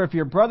 Moreover, if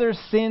your brother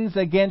sins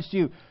against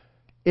you,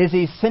 is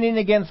he sinning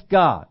against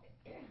God?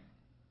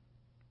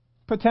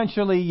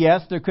 Potentially,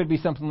 yes, there could be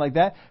something like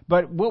that.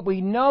 But what we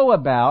know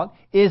about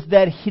is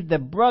that the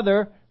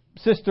brother,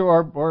 sister,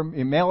 or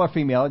male or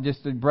female,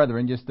 just the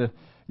brethren, just to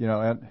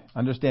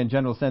understand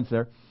general sense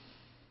there.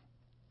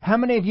 How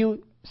many of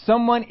you,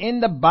 someone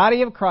in the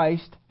body of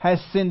Christ has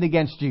sinned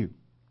against you?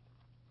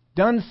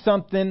 Done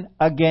something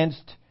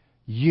against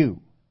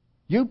you.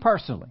 You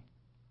personally.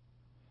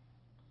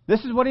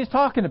 This is what he's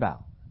talking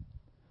about.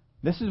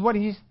 This is what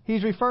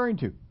he's referring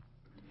to.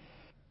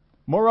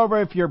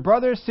 Moreover, if your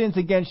brother sins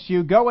against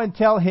you, go and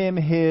tell him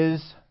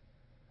his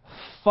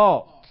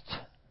fault.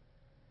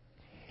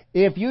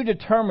 If you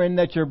determine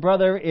that your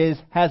brother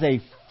has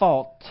a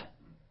fault,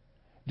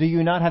 do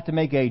you not have to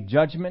make a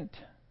judgment?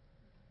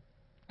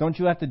 Don't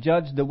you have to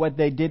judge that what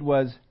they did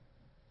was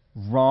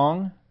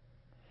wrong?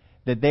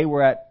 That they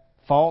were at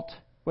fault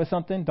with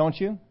something, don't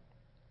you?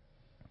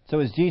 So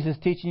is Jesus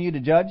teaching you to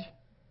judge?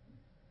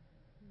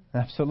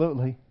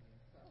 Absolutely.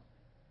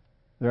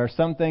 There are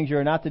some things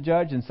you're not to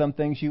judge and some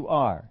things you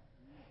are.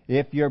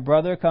 If your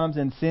brother comes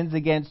and sins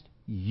against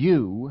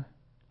you,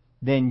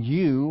 then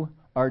you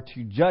are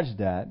to judge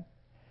that.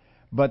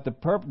 But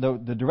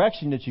the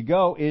direction that you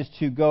go is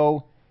to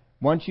go,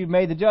 once you've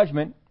made the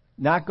judgment,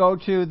 not go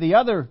to the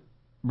other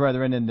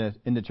brethren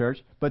in the church,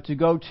 but to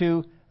go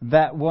to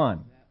that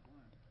one.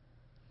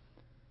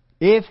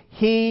 If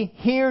he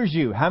hears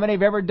you. How many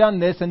have ever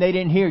done this and they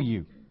didn't hear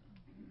you?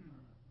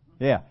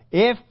 Yeah.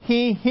 If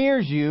he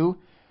hears you,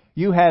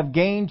 you have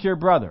gained your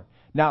brother.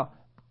 Now,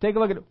 take a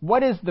look at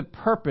what is the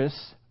purpose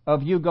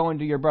of you going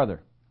to your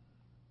brother?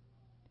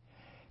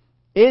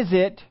 Is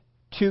it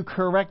to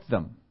correct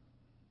them?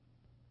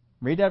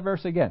 Read that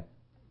verse again.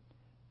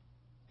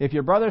 If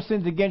your brother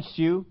sins against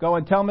you, go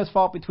and tell him his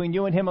fault between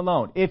you and him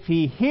alone. If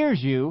he hears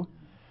you,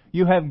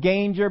 you have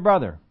gained your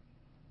brother.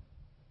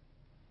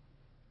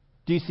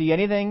 Do you see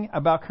anything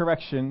about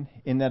correction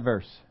in that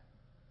verse?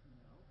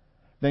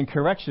 Then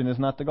correction is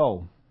not the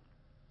goal.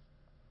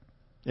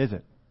 Is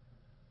it?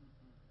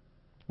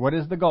 What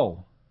is the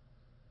goal?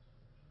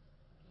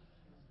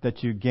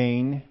 That you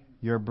gain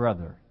your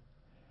brother.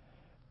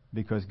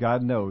 Because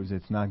God knows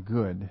it's not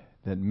good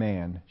that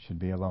man should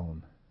be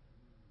alone.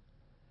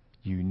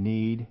 You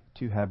need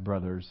to have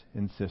brothers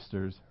and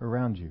sisters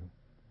around you.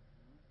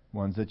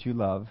 Ones that you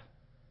love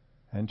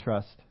and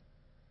trust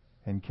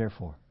and care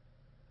for.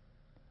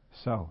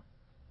 So,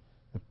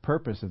 the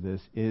purpose of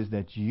this is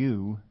that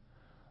you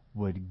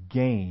would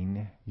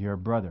gain your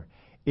brother.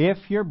 If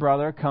your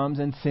brother comes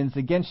and sins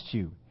against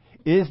you,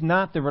 is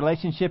not the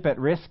relationship at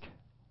risk?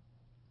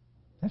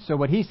 And so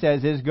what he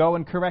says is go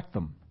and correct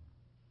them.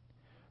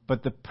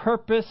 But the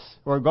purpose,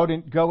 or go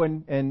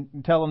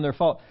and tell them their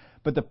fault.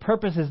 But the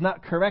purpose is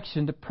not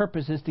correction, the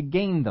purpose is to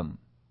gain them.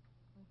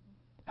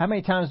 How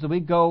many times do we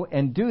go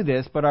and do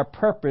this, but our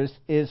purpose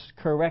is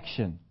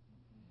correction?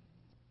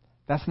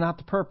 That's not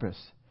the purpose.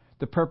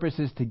 The purpose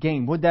is to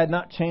gain. Would that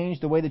not change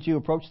the way that you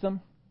approach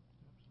them?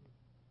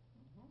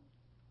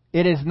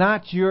 It is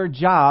not your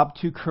job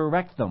to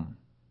correct them.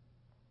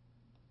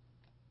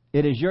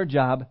 It is your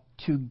job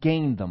to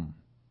gain them.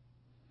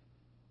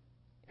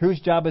 Whose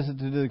job is it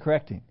to do the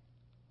correcting?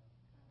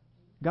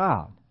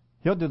 God.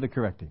 He'll do the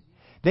correcting.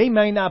 They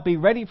may not be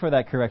ready for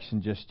that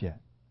correction just yet.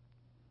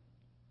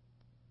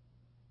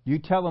 You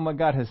tell them what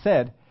God has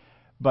said,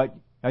 but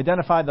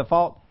identify the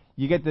fault.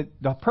 You get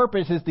the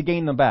purpose is to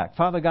gain them back.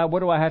 Father God, what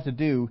do I have to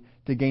do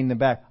to gain them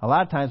back? A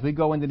lot of times we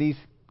go into these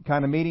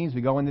kind of meetings,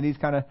 we go into these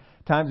kind of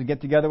times and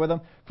get together with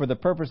them for the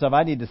purpose of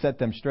I need to set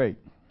them straight.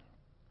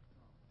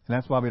 And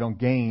that's why we don't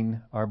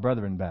gain our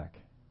brethren back.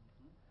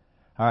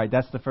 All right,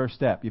 that's the first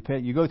step.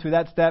 You go through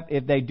that step.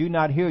 If they do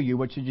not hear you,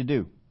 what should you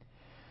do?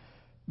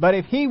 But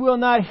if he will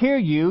not hear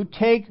you,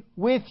 take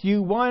with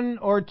you one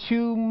or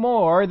two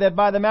more, that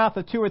by the mouth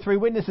of 2 or 3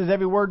 witnesses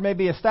every word may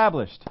be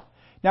established.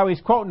 Now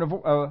he's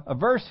quoting a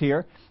verse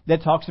here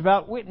that talks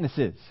about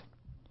witnesses.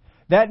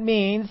 That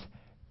means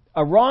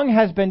a wrong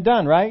has been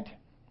done, right?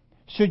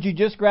 Should you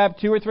just grab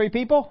 2 or 3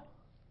 people?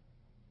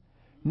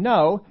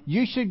 No,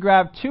 you should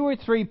grab 2 or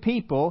 3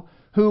 people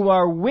who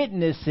are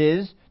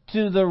witnesses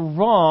to the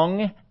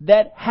wrong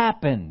that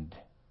happened.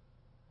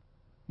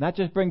 Not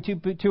just bring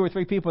two or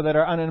three people that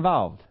are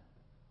uninvolved.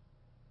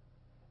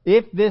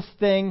 If this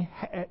thing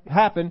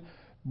happened,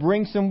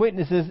 bring some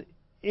witnesses.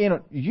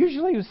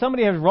 Usually if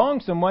somebody has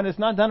wronged someone, it's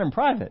not done in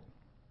private.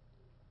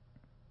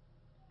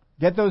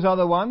 Get those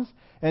other ones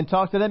and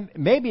talk to them.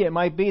 Maybe it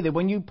might be that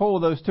when you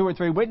pull those 2 or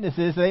 3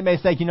 witnesses, they may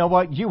say, you know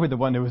what, you were the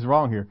one who was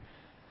wrong here.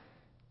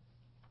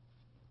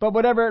 But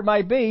whatever it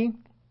might be,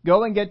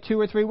 go and get 2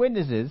 or 3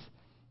 witnesses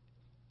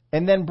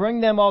and then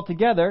bring them all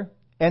together.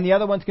 And the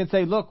other ones can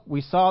say, look, we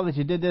saw that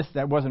you did this.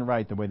 That wasn't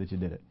right the way that you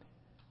did it.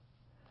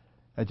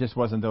 That just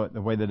wasn't the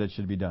way that it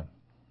should be done.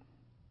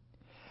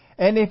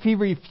 And if he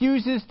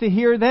refuses to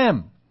hear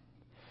them.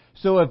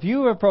 So if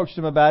you approached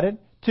him about it,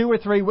 2 or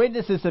 3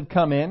 witnesses have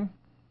come in,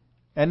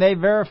 and they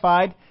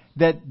verified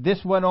that this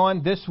went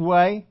on this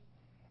way,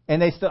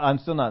 and I'm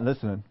still not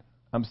listening.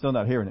 I'm still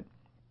not hearing it.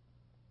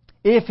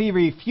 If he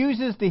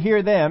refuses to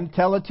hear them,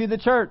 tell it to the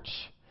church.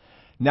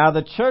 Now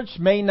the church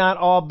may not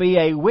all be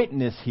a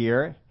witness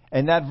here,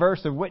 and that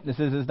verse of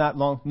witnesses is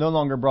no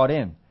longer brought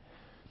in.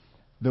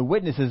 The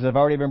witnesses have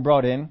already been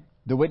brought in.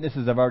 The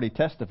witnesses have already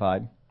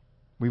testified.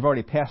 We've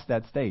already passed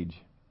that stage.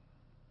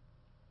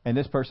 And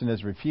this person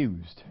has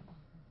refused.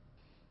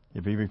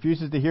 If he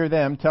refuses to hear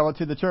them, tell it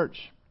to the church.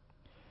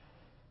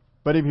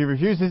 But if he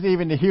refuses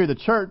even to hear the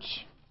church,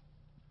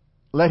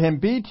 let him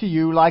be to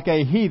you like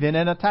a heathen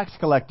and a tax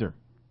collector.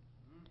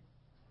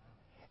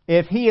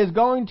 If he is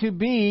going to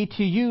be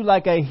to you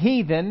like a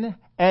heathen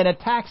and a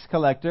tax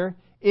collector,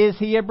 is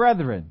he a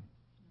brethren?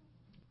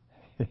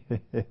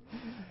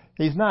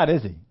 He's not,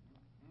 is he?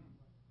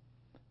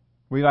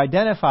 We've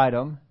identified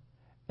him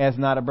as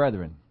not a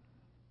brethren.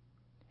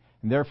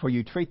 And therefore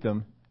you treat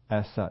them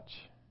as such.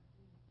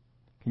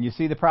 Can you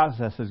see the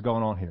process that's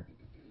going on here?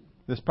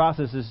 This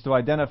process is to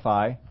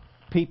identify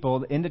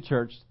people in the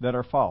church that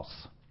are false.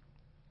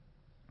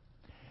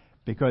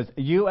 Because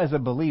you as a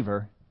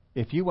believer,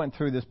 if you went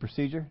through this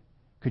procedure,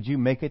 could you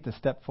make it to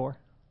step 4?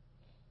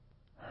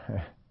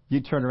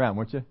 You'd turn around,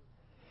 wouldn't you?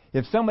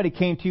 If somebody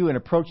came to you and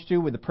approached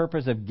you with the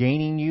purpose of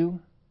gaining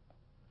you,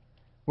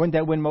 wouldn't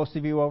that win most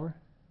of you over?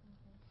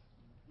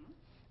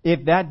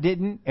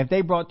 If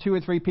they brought 2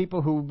 or 3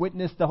 people who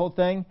witnessed the whole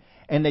thing,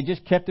 and they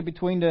just kept it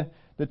between the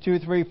 2,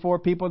 3, 4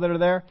 people that are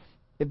there,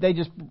 if they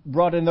just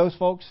brought in those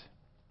folks,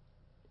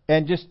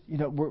 and just,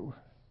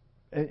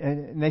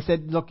 and they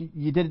said, look,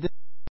 you did this.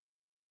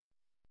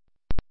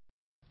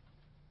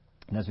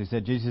 And as we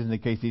said, Jesus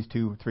indicates these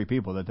 2 or 3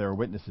 people that they are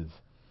witnesses.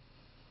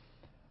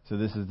 So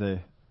this is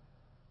the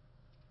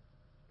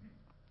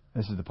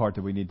part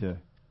that we need to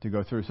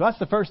go through. So that's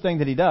the first thing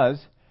that he does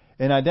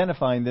in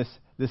identifying this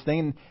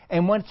thing.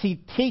 And once he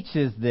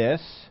teaches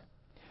this,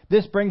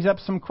 this brings up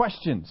some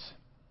questions.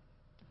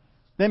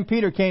 Then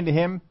Peter came to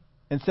him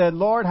and said,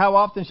 Lord, how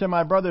often shall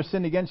my brother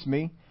sin against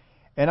me,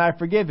 and I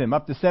forgive him?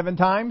 Up to 7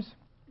 times?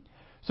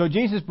 So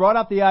Jesus brought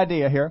up the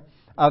idea here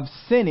of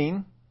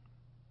sinning,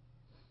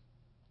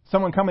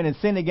 someone coming and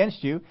sin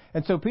against you.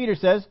 And so Peter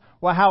says,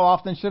 well, how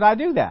often should I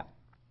do that?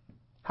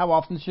 How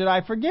often should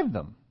I forgive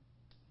them?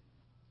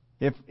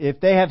 If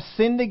they have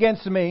sinned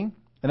against me,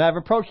 and I've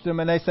approached them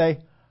and they say,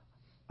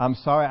 I'm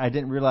sorry, I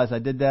didn't realize I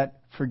did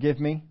that, forgive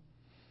me.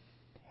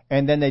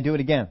 And then they do it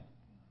again.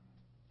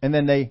 And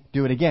then they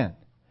do it again.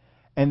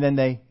 And then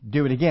they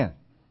do it again.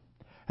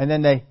 And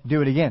then they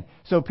do it again.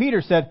 So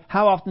Peter said,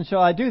 how often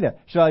shall I do that?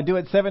 Shall I do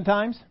it 7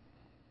 times?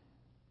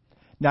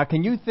 Now,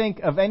 can you think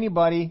of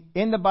anybody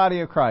in the body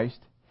of Christ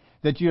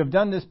that you have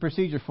done this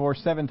procedure for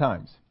 7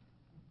 times?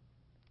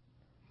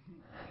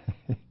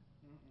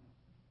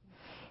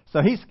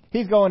 So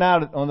he's going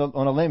out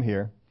on a limb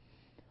here.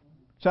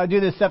 Shall I do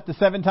this up to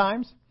 7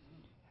 times?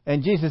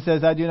 And Jesus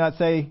says, I do not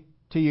say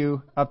to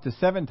you up to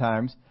 7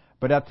 times,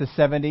 but up to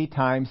 70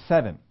 times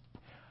 7.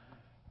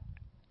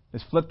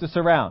 Let's flip this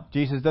around.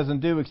 Jesus doesn't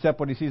do except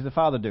what he sees the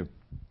Father do.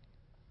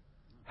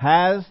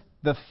 Has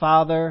the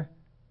Father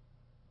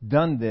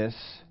done this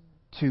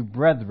to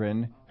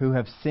brethren who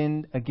have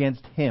sinned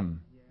against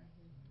him?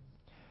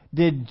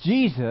 Did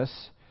Jesus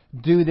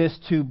do this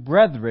to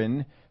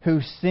brethren who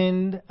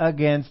sinned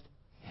against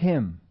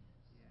him?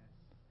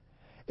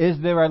 Is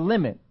there a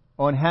limit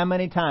on how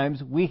many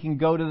times we can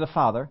go to the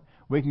Father,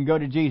 we can go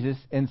to Jesus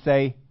and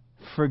say,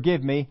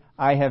 forgive me,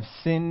 I have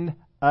sinned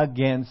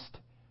against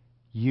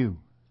you?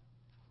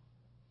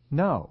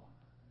 No.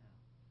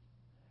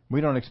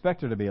 We don't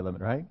expect there to be a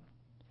limit, right?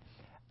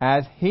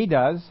 As he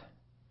does,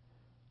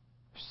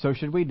 so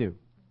should we do.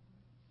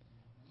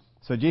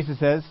 So Jesus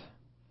says,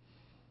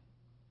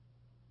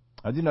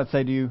 I do not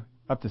say to you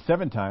up to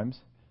 7 times,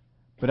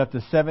 but up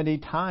to 70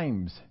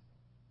 times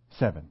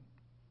 7.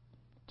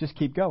 Just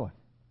keep going.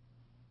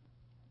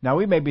 Now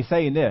we may be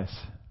saying this,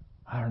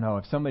 I don't know,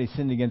 if somebody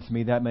sinned against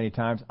me that many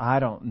times, I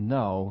don't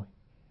know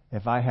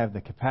if I have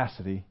the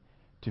capacity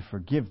to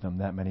forgive them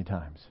that many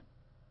times.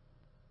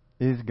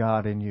 Is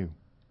God in you?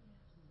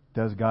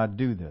 Does God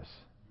do this?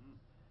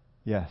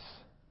 Yes.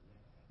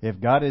 If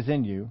God is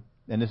in you,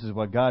 and this is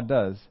what God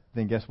does,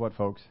 then guess what,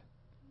 folks?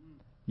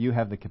 You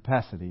have the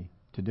capacity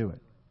to do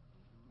it.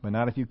 But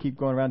not if you keep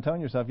going around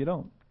telling yourself you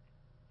don't.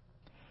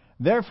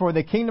 Therefore,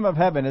 the kingdom of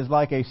heaven is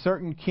like a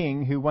certain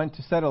king who went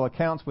to settle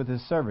accounts with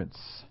his servants.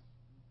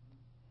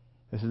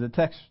 This is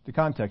the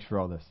context for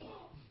all this.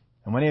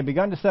 And when he had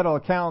begun to settle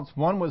accounts,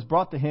 one was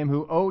brought to him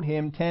who owed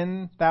him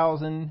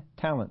 10,000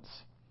 talents.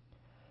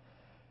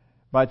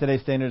 By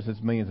today's standards,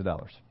 it's millions of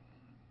dollars.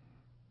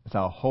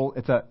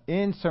 It's an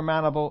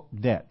insurmountable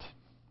debt.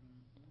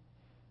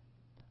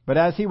 But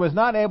as he was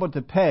not able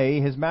to pay,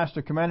 his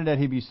master commanded that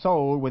he be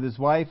sold with his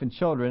wife and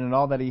children and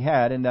all that he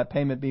had, and that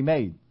payment be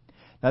made.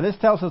 Now this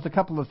tells us a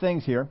couple of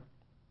things here.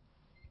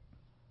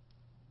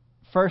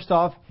 First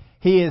off,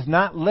 he is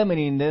not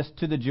limiting this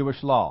to the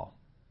Jewish law.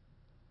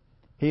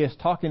 He is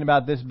talking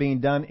about this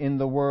being done in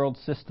the world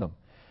system.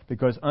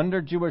 Because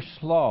under Jewish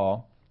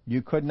law,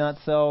 you could not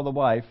sell the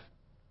wife.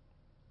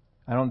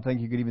 I don't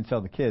think you could even sell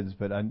the kids,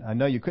 but I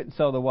know you couldn't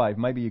sell the wife.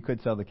 Maybe you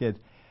could sell the kids.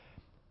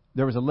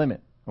 There was a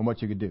limit on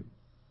what you could do.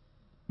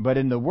 But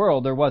in the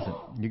world, there wasn't.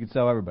 You could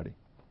sell everybody.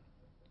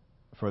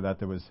 For that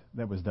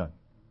was done.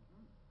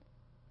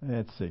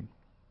 Let's see.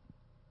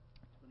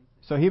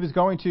 So he was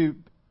going to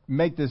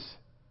make this,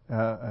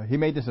 he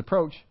made this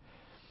approach.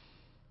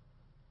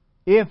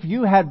 If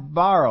you had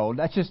borrowed,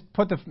 let's just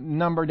put the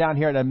number down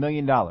here at $1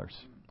 million.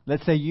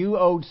 Let's say you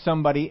owed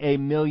somebody $1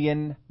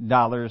 million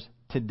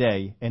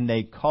today, and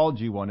they called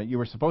you on it. You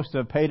were supposed to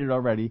have paid it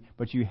already,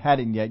 but you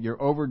hadn't yet.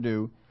 You're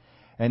overdue.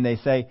 And they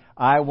say,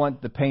 I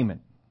want the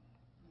payment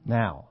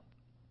now.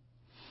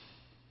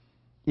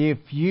 If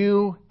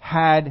you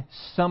had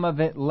some of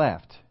it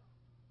left,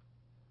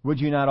 would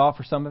you not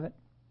offer some of it?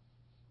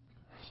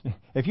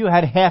 If you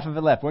had half of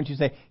it left, wouldn't you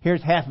say,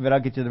 here's half of it,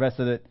 I'll get you the rest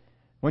of it?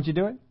 Wouldn't you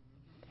do it?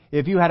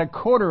 If you had a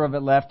quarter of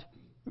it left,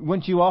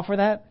 wouldn't you offer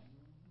that?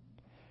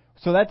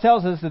 So that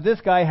tells us that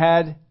this guy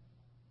had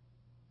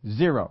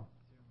 0.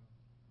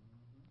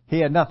 He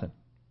had nothing.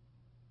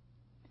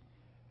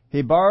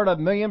 He borrowed $1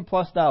 million+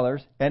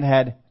 and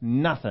had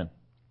nothing.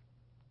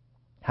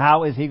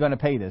 How is he going to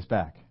pay this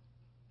back?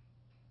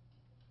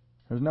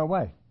 There's no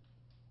way.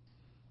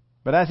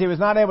 But as he was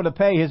not able to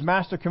pay, his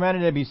master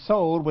commanded to be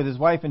sold with his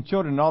wife and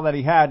children and all that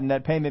he had, and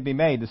that payment be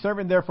made. The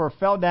servant therefore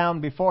fell down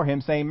before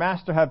him, saying,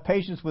 Master, have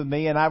patience with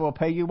me, and I will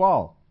pay you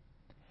all.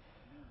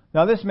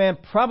 Now this man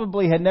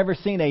probably had never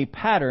seen a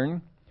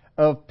pattern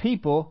of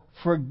people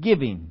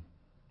forgiving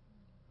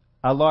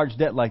a large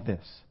debt like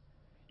this.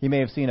 He may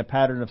have seen a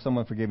pattern of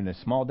someone forgiving a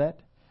small debt,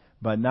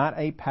 but not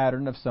a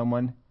pattern of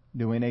someone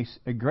doing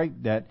a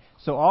great debt.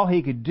 So all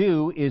he could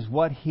do is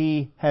what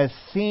he has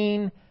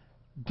seen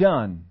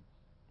done.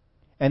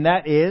 And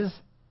that is,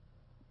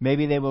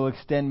 maybe they will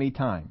extend me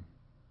time.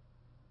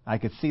 I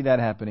could see that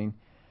happening.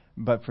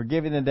 But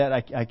forgiving the debt,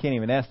 I can't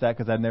even ask that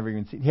because I've never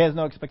even seen. He has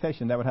no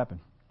expectation that would happen.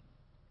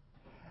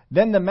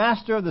 Then the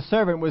master of the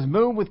servant was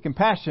moved with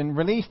compassion,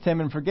 released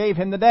him, and forgave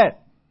him the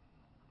debt.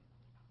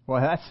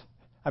 Well,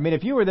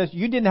 if you were this,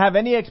 you didn't have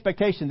any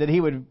expectation that he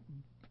would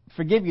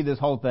forgive you this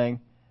whole thing,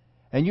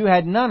 and you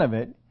had none of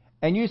it,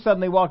 and you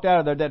suddenly walked out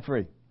of there debt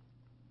free.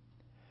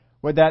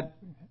 Would that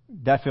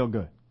feel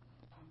good?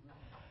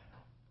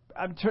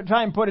 I'm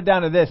trying to put it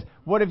down to this.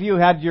 What if you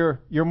had your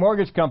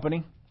mortgage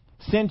company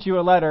sent you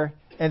a letter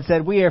and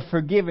said, we have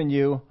forgiven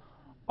you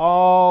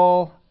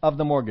all of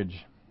the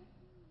mortgage.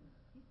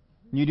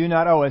 You do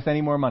not owe us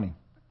any more money.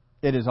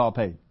 It is all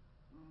paid.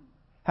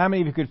 How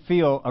many of you could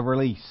feel a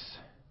release?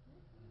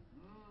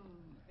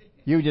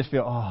 You just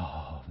feel,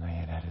 oh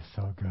man, that is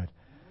so good.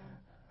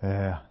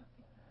 Yeah.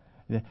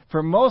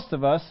 For most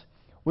of us,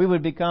 we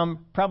would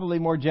become probably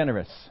more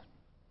generous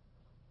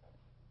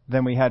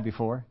than we had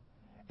before.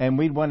 And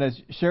we'd want to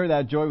share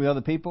that joy with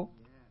other people.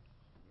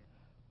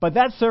 But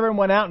that servant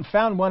went out and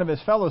found one of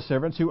his fellow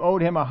servants who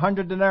owed him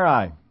 100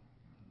 denarii.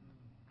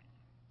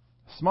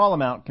 Small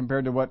amount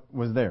compared to what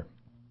was there.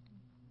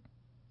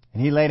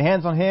 And he laid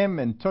hands on him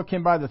and took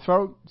him by the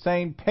throat,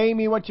 saying, pay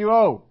me what you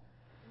owe.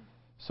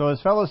 So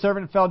his fellow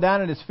servant fell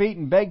down at his feet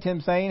and begged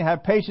him, saying,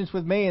 have patience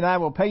with me and I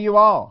will pay you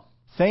all.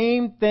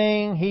 Same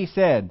thing he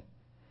said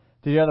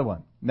to the other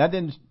one. That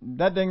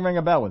didn't ring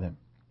a bell with him.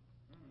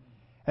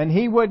 And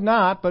he would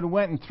not, but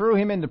went and threw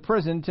him into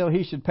prison till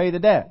he should pay the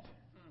debt.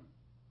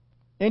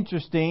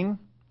 Interesting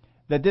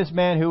that this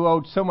man who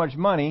owed so much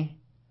money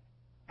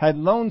had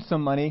loaned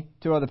some money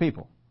to other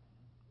people.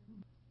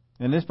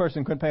 And this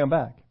person couldn't pay him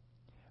back.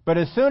 But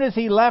as soon as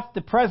he left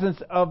the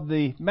presence of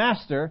the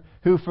master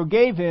who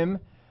forgave him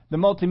the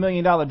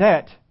multi-million-dollar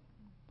debt,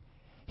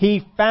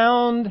 he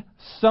found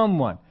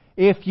someone.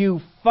 If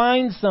you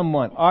find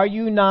someone, are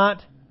you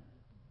not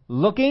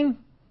looking?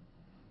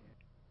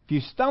 If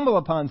you stumble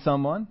upon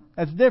someone,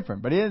 that's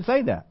different. But he didn't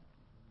say that.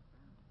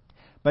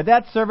 But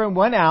that servant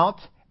went out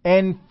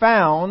and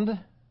found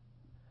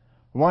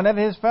one of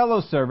his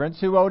fellow servants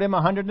who owed him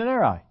 100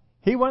 denarii.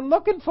 He went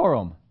looking for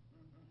him.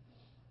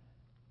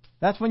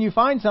 That's when you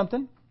find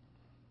something.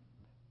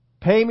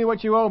 Pay me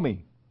what you owe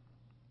me.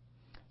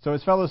 So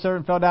his fellow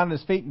servant fell down at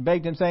his feet and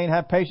begged him, saying,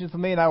 have patience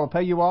with me and I will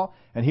pay you all.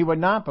 And he would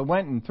not, but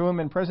went and threw him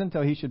in prison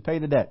till he should pay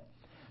the debt.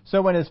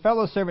 So when his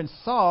fellow servants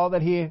saw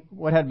that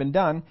what had been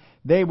done,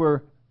 they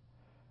were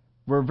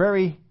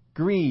very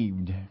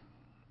grieved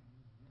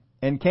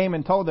and came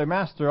and told their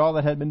master all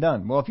that had been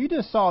done. Well, if you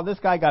just saw this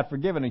guy got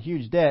forgiven a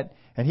huge debt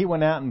and he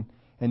went out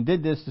and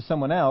did this to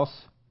someone else,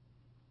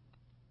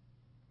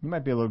 you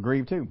might be a little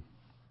grieved too.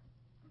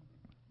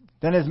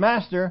 Then his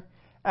master,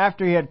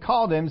 after he had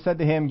called him, said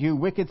to him, you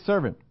wicked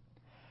servant,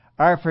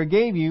 I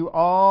forgave you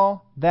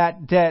all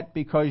that debt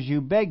because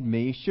you begged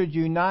me. Should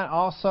you not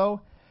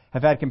also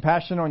have had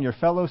compassion on your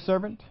fellow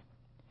servant,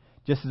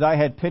 just as I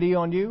had pity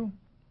on you?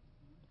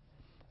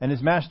 And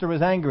his master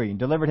was angry and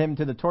delivered him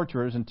to the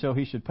torturers until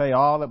he should pay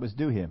all that was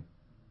due him.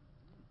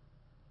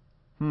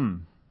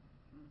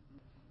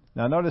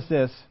 Now notice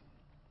this.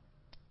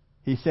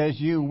 He says,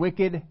 you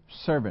wicked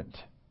servant.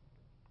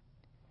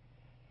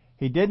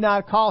 He did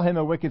not call him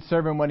a wicked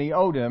servant when he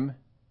owed him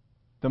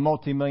the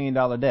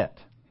multi-million-dollar debt.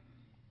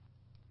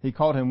 He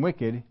called him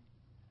wicked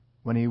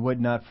when he would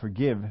not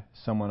forgive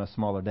someone a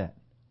smaller debt.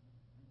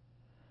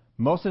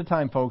 Most of the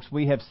time, folks,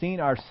 we have seen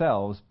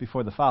ourselves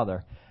before the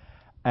Father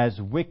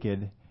as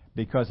wicked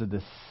because of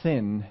the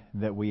sin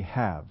that we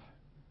have.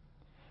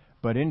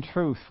 But in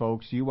truth,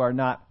 folks, you are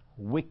not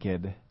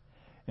wicked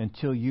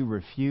until you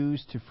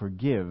refuse to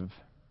forgive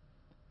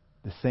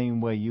the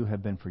same way you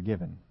have been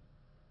forgiven.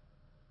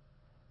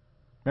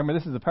 Remember,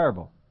 this is a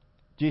parable.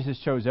 Jesus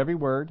chose every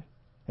word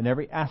and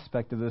every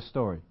aspect of this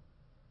story.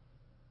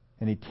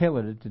 And he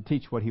tailored it to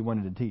teach what he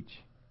wanted to teach.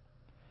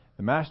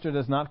 The master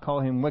does not call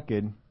him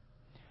wicked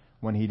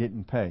when he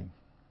didn't pay.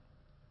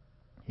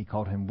 He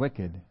called him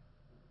wicked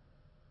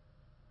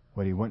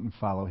when he wouldn't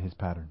follow his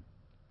pattern.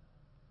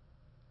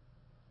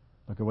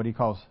 Look at what he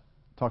talks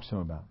to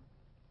him about.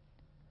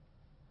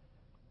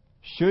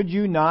 Should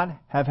you not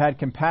have had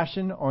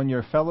compassion on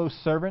your fellow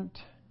servant,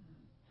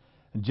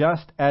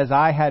 just as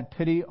I had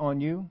pity on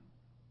you?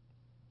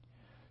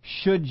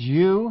 Should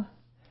you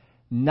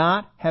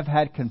not have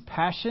had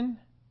compassion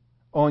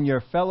on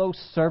your fellow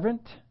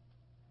servant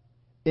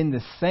in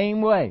the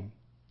same way?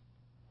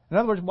 In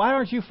other words, why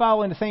aren't you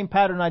following the same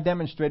pattern I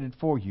demonstrated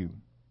for you?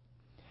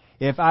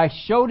 If I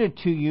showed it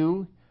to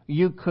you,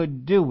 you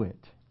could do it.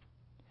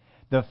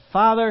 The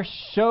Father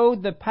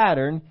showed the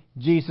pattern.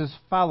 Jesus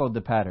followed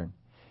the pattern.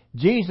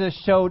 Jesus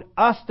showed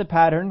us the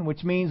pattern,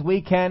 which means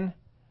we can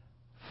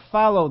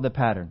follow the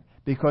pattern,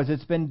 because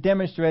it's been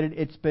demonstrated,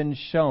 it's been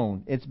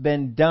shown, it's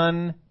been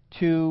done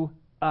to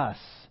us.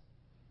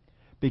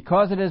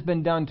 Because it has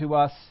been done to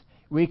us,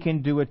 we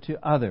can do it to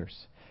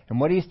others.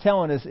 And what he's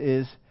telling us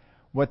is,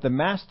 what the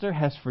Master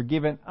has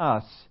forgiven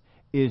us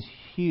is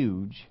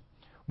huge.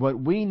 What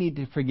we need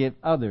to forgive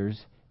others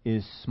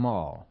is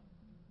small.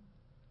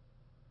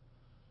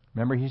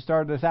 Remember, he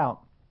started this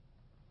out.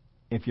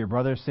 If your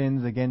brother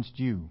sins against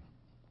you.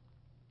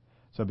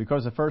 So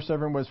because the first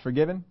servant was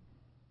forgiven,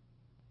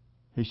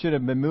 he should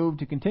have been moved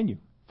to continue.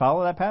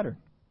 Follow that pattern.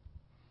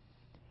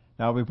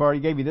 Now, we've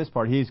already gave you this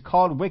part. He's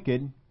called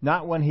wicked,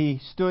 not when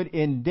he stood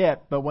in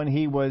debt, but when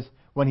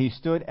he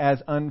stood as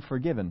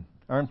unforgiving.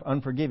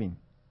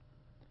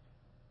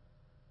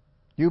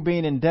 You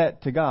being in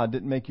debt to God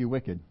didn't make you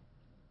wicked.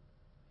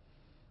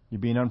 You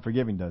being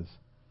unforgiving does.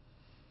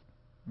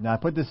 Now, I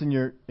put this in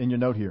your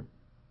note here,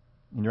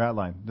 in your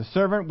outline. The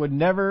servant would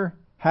never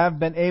have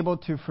been able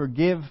to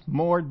forgive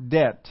more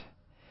debt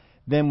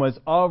than was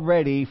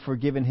already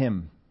forgiven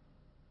him.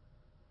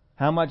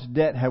 How much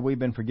debt have we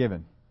been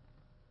forgiven?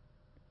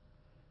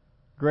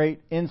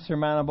 Great,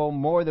 insurmountable,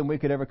 more than we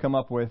could ever come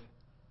up with.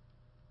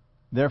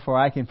 Therefore,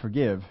 I can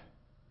forgive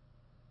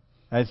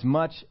as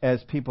much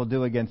as people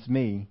do against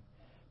me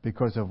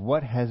because of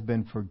what has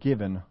been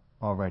forgiven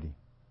already.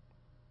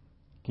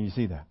 Can you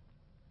see that?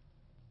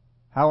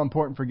 How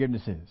important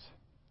forgiveness is.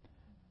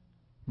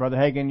 Brother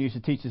Hagin used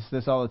to teach us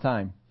this all the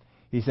time.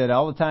 He said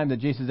all the time that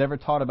Jesus ever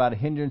taught about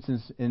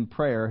hindrances in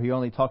prayer, he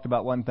only talked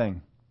about one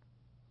thing: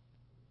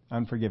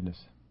 unforgiveness.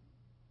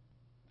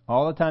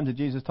 All the times that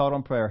Jesus taught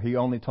on prayer, he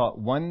only taught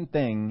one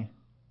thing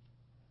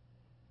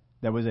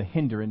that was a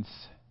hindrance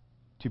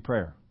to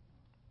prayer: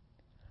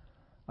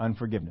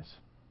 unforgiveness.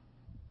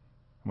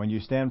 When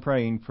you stand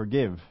praying,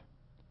 forgive,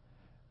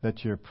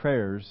 that your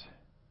prayers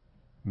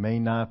may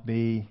not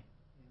be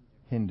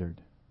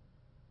hindered.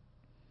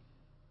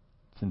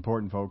 It's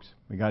important, folks.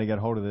 We got to get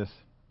a hold of this,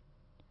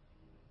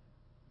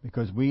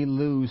 because we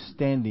lose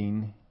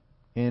standing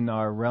in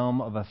our realm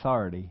of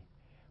authority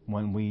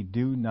when we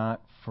do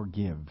not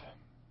forgive.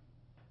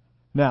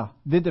 Now,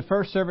 did the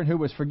first servant who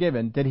was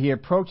forgiven, did he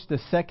approach the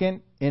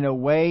second in a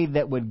way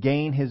that would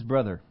gain his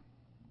brother?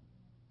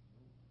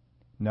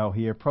 No,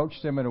 he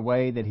approached him in a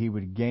way that he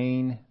would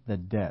gain the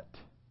debt.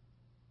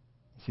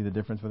 See the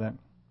difference with that?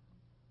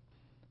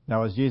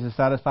 Now, is Jesus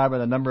satisfied by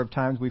the number of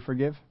times we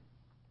forgive?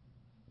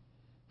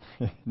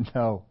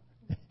 No.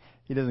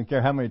 He doesn't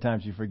care how many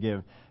times you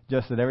forgive,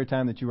 just that every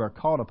time that you are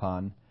called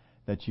upon,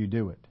 that you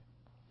do it.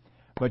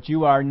 But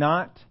you are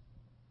not...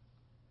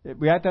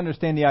 We have to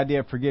understand the idea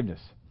of forgiveness.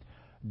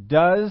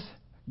 Does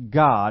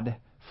God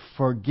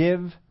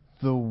forgive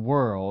the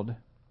world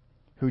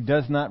who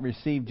does not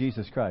receive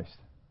Jesus Christ?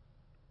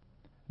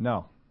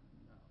 No.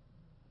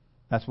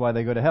 That's why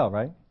they go to hell,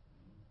 right?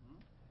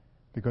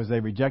 Because they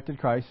rejected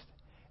Christ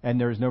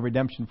and there is no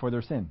redemption for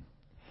their sin.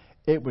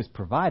 It was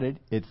provided,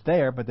 it's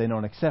there, but they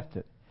don't accept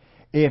it.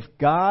 If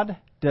God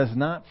does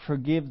not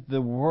forgive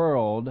the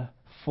world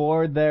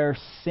for their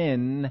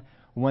sin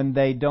when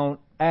they don't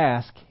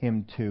ask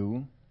Him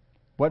to,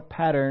 what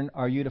pattern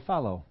are you to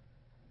follow?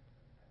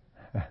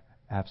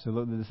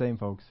 Absolutely the same,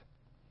 folks.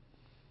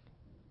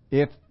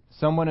 If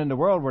someone in the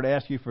world were to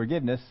ask you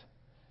forgiveness,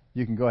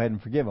 you can go ahead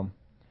and forgive them,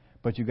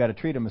 but you've got to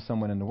treat them as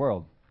someone in the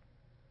world,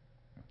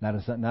 not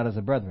as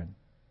a brethren.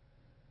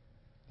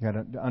 You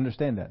got to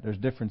understand that there's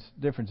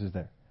differences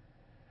there.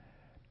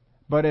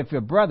 But if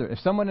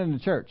someone in the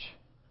church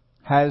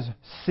has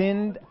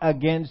sinned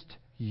against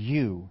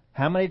you,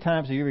 how many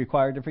times are you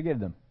required to forgive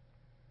them?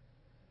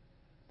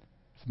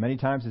 As many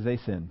times as they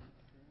sin.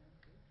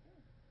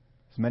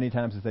 As many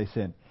times as they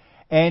sin.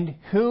 And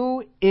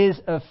who is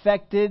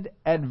affected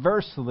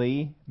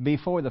adversely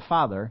before the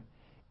Father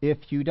if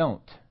you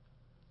don't?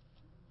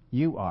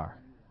 You are.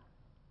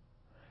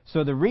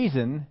 So the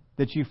reason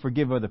that you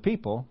forgive other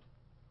people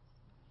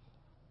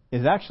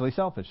is actually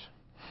selfish.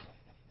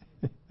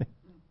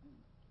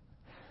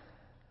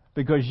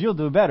 Because you'll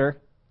do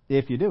better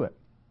if you do it.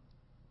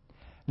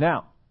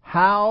 Now,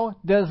 how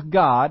does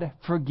God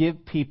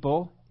forgive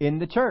people in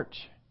the church?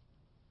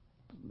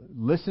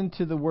 Listen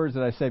to the words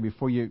that I say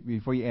before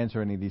you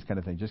answer any of these kind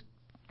of things. Just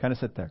kind of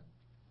sit there.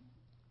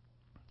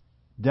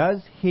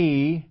 Does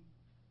He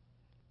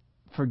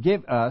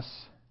forgive us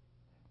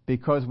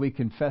because we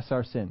confess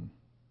our sin?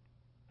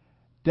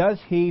 Does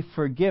He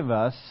forgive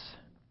us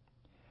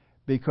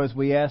because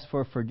we ask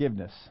for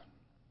forgiveness?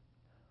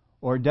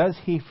 Or does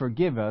He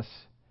forgive us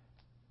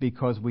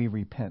because we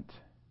repent?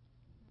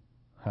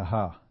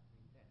 Ha.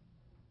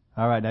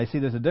 All right, I see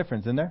there's a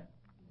difference, isn't there?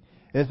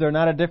 Is there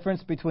not a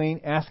difference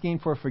between asking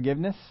for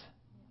forgiveness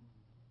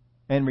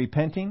and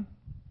repenting?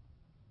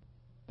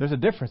 There's a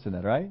difference in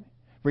that, right?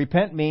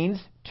 Repent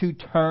means to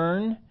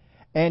turn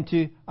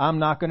and I'm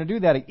not going to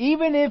do that.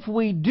 Even if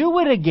we do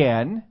it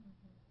again,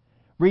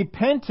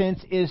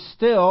 repentance is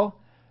still,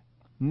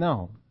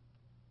 no,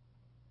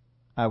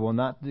 I will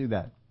not do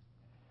that.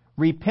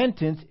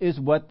 Repentance is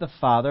what the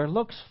Father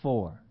looks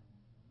for.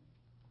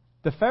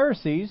 The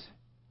Pharisees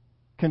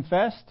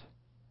confessed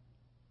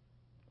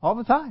all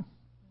the time.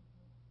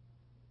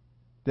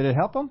 Did it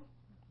help them?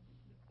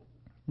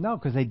 No,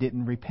 because they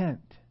didn't repent.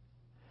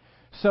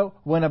 So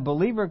when a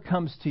believer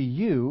comes to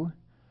you,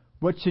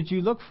 what should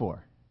you look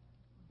for?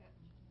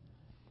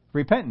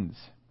 Repentance.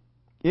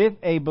 If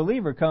a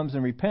believer comes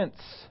and repents,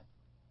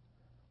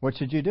 what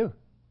should you do?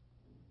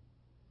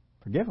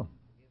 Forgive them.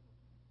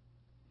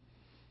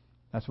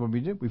 That's what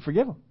we do. We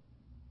forgive them.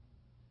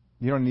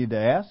 You don't need to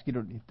ask. It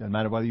doesn't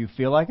matter whether you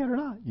feel like it or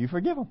not. You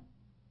forgive them.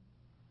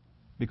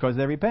 Because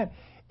they repent.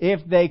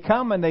 If they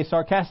come and they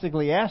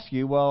sarcastically ask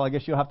you, well, I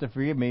guess you'll have to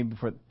forgive me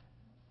before.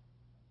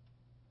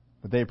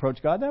 Would they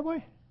approach God that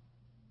way?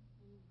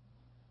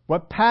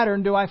 What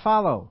pattern do I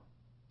follow?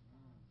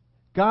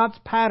 God's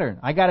pattern.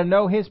 I got to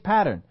know His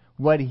pattern.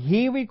 What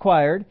He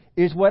required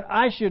is what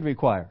I should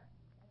require.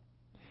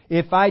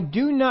 If I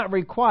do not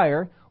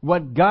require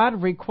what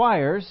God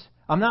requires,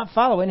 I'm not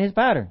following His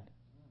pattern.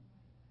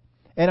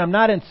 And I'm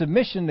not in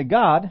submission to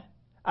God.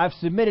 I've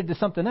submitted to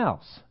something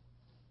else.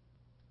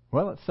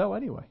 Well, it's so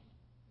anyway.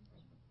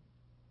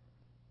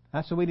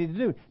 That's what we need to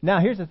do.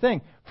 Now, here's the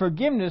thing.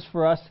 Forgiveness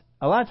for us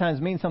a lot of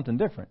times means something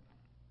different.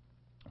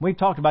 We've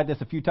talked about this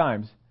a few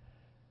times.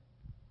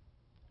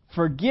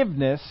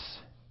 Forgiveness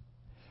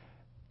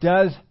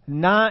does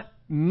not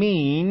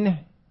mean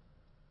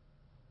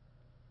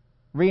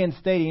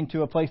reinstating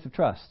to a place of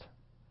trust.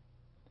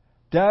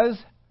 Does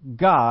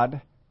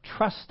God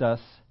trust us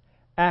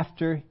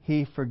after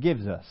He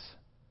forgives us?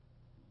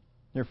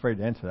 You're afraid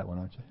to answer that one,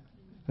 aren't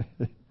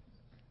you?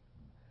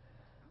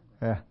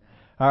 Yeah.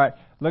 All right.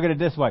 Look at it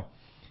this way.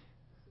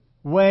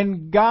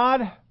 When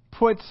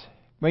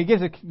He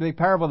gives the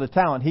parable of the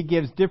talent, He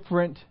gives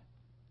different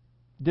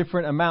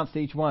amounts to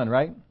each one,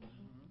 right?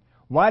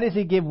 Why does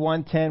He give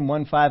 1 10,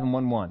 1 5, and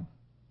 1 1?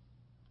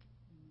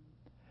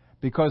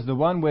 Because the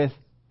one with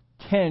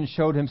 10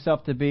 showed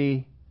himself to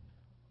be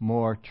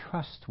more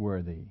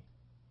trustworthy.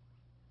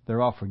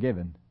 They're all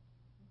forgiven.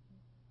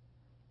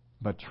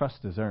 But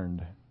trust is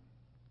earned.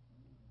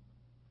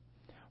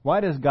 Why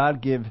does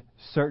God give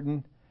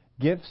certain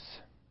gifts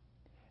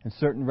and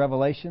certain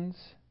revelations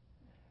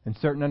and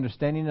certain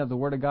understanding of the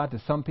Word of God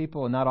to some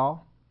people and not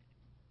all?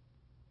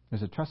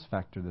 There's a trust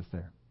factor that's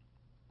there.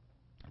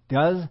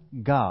 Does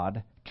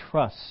God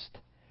trust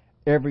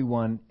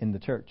everyone in the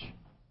church?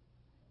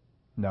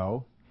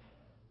 No,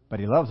 but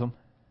He loves them.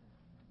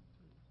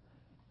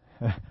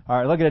 All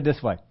right, look at it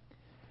this way.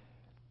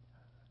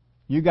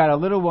 You got a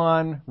little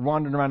one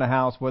wandering around the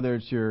house, whether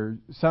it's your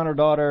son or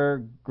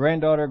daughter,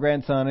 granddaughter,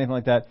 grandson, anything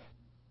like that,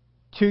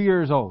 2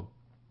 years old.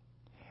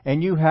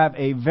 And you have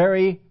a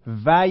very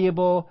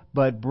valuable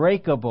but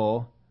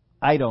breakable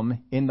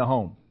item in the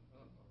home.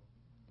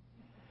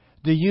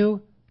 Do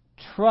you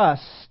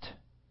trust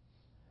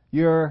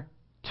your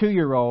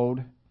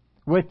 2-year-old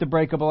with the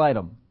breakable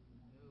item?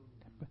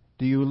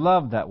 Do you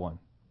love that one?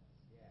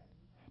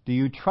 Do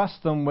you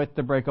trust them with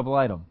the breakable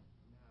item?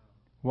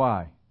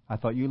 Why? I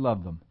thought you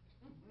loved them.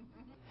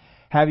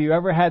 Have you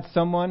ever had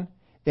someone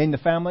in the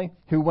family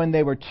who, when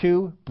they were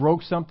 2,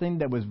 broke something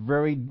that was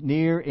very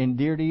near and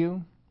dear to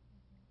you?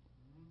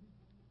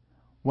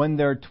 When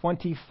they're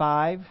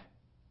 25,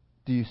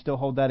 do you still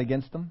hold that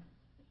against them?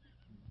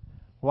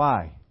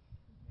 Why?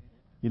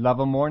 You love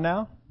them more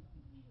now?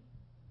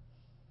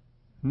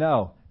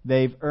 No.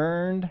 They've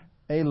earned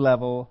a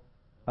level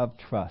of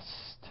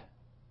trust.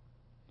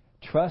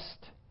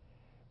 Trust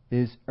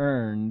is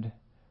earned.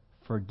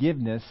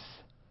 Forgiveness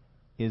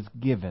is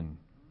given.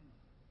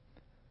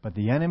 But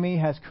the enemy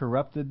has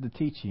corrupted the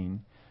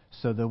teaching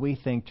so that we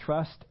think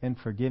trust and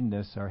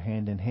forgiveness are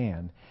hand in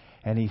hand.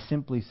 And he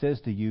simply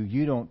says to you,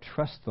 you don't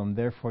trust them,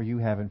 therefore you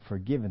haven't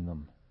forgiven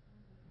them.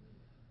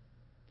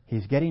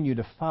 He's getting you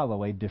to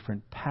follow a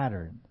different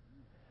pattern.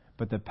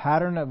 But the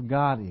pattern of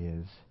God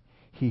is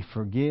He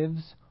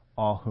forgives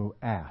all who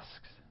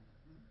asks.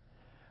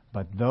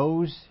 But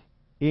those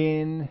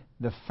in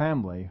the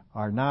family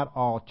are not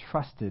all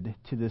trusted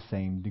to the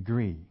same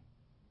degree.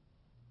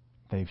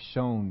 They've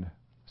shown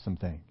some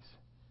things.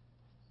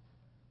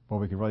 Well,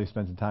 we could really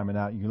spend some time on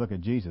that. You can look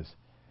at Jesus.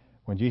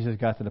 When Jesus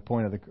got to the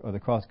point of the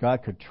cross,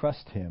 God could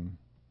trust Him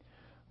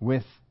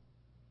with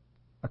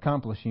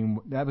accomplishing.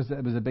 That was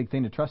a big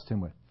thing to trust Him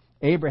with.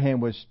 Abraham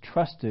was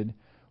trusted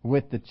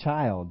with the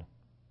child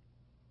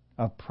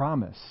of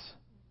promise.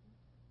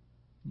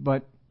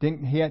 But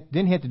didn't he have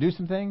to do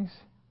some things?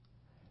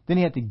 Didn't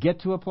he have to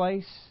get to a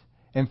place?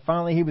 And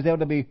finally he was able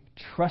to be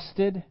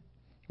trusted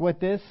with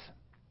this?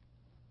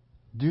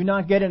 Do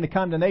not get into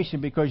condemnation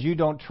because you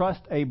don't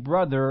trust a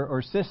brother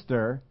or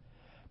sister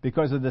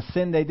because of the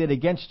sin they did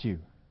against you.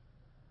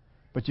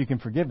 But you can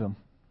forgive them.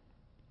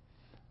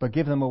 But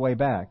give them a way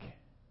back.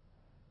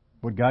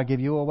 Would God give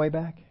you a way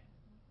back?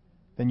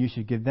 Then you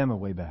should give them a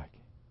way back.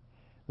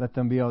 Let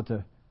them be able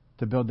to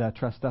build that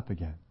trust up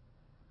again.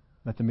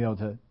 Let them be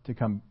able to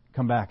come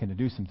back and to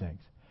do some things.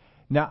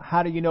 Now,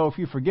 how do you know if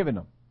you've forgiven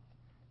them?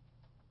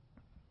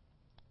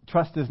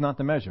 Trust is not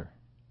the measure.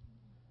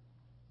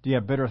 Do you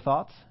have bitter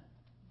thoughts?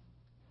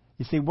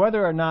 You see,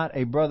 whether or not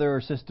a brother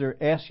or sister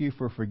asks you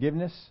for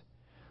forgiveness,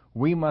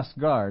 we must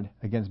guard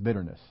against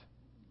bitterness.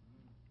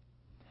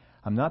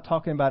 I'm not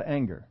talking about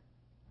anger.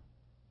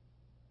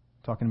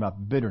 I'm talking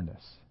about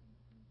bitterness.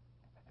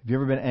 Have you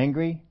ever been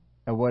angry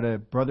at what a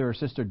brother or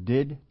sister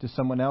did to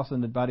someone else in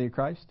the body of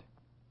Christ?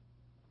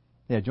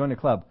 Yeah, join the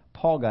club.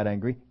 Paul got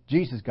angry.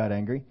 Jesus got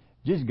angry.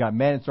 Jesus got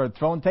mad and started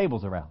throwing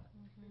tables around.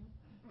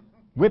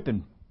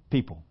 Whipping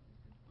people.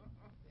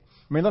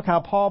 I mean, look how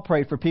Paul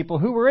prayed for people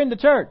who were in the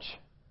church.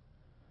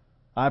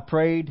 I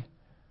prayed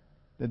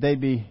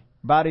that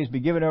bodies be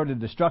given over to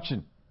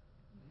destruction.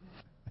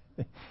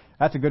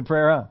 That's a good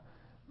prayer, huh?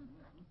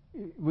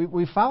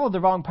 we followed the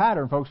wrong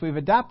pattern, folks. We've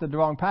adopted the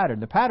wrong pattern.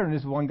 The pattern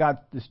is the one God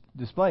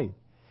displayed.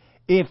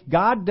 If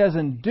God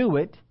doesn't do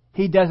it,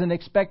 He doesn't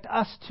expect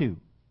us to.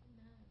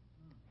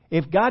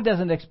 If God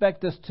doesn't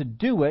expect us to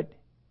do it,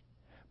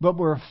 but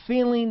we're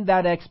feeling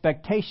that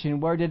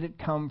expectation, where did it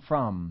come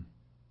from?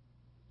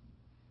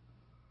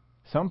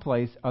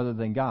 Someplace other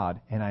than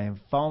God, and I am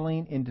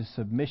falling into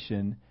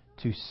submission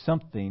to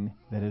something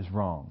that is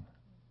wrong.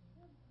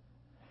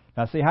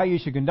 Now, see, how you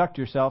should conduct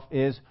yourself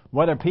is,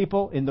 whether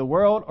people in the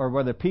world or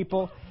whether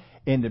people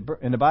in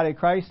the body of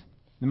Christ,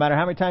 no matter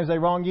how many times they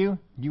wrong you,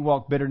 you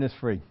walk bitterness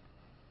free.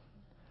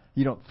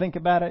 You don't think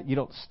about it. You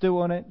don't stew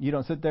on it. You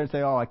don't sit there and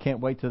say, oh, I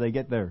can't wait till they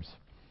get theirs.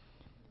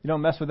 You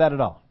don't mess with that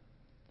at all.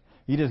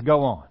 You just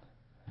go on.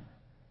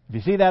 If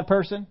you see that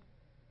person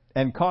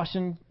and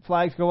caution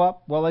flags go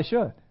up, well, they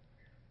should.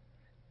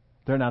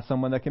 They're not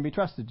someone that can be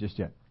trusted just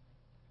yet.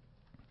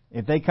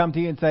 If they come to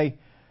you and say,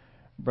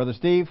 Brother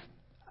Steve,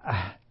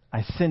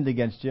 I sinned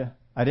against you.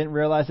 I didn't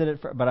realize it,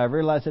 but I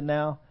realize it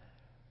now,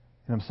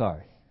 and I'm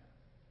sorry.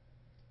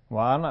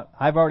 Well,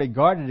 I've already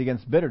guarded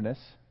against bitterness,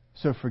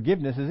 so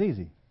forgiveness is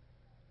easy.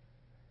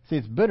 See,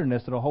 it's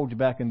bitterness that will hold you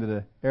back into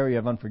the area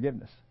of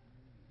unforgiveness.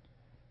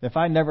 If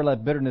I never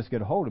let bitterness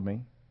get a hold of me,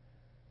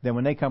 then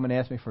when they come and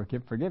ask me for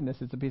forgiveness,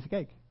 it's a piece of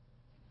cake.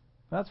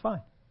 That's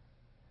fine.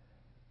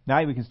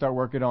 Now we can start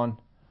working on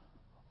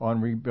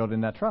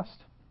rebuilding that trust.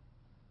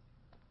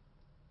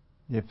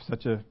 If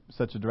such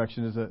a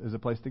direction is a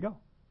place to go.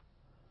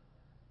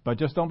 But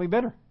just don't be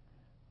bitter.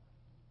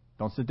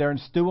 Don't sit there and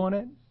stew on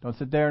it. Don't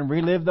sit there and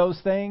relive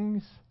those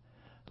things.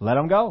 Let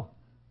them go.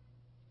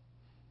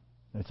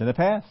 It's in the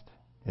past.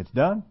 It's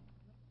done.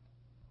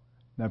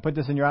 Now put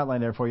this in your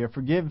outline there for you.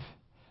 Forgive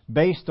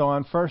based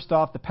on, first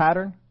off, the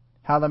pattern,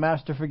 how the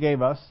Master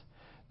forgave us,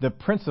 the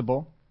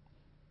principle,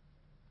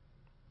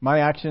 my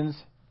actions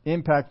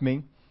impact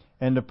me,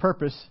 and the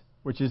purpose,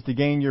 which is to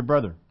gain your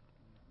brother.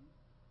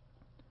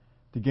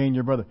 To gain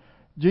your brother.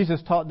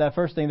 Jesus taught that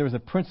first thing, there was a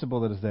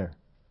principle that is there.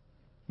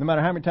 No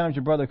matter how many times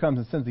your brother comes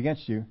and sins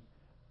against you,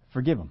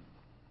 forgive him.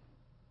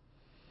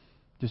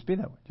 Just be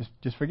that way.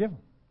 Just forgive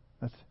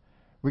him.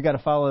 We got to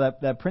follow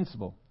that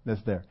principle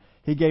that's there.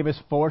 He gave us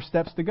 4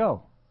 steps to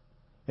go.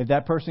 If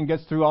that person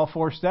gets through all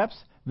 4 steps,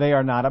 they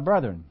are not a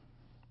brethren.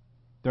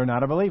 They're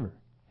not a believer.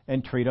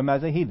 And treat them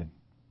as a heathen.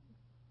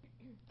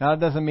 Now, that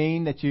doesn't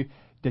mean that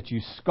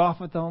you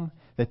scoff at them,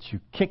 that you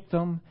kick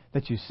them,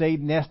 that you say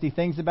nasty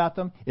things about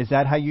them. Is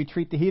that how you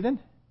treat the heathen?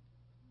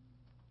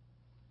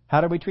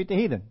 How do we treat the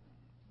heathen?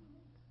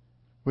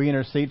 We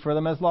intercede for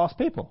them as lost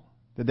people,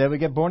 the day we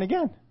get born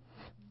again.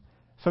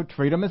 So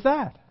treat them as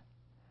that.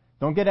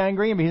 Don't get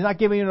angry. I mean, He's not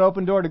giving you an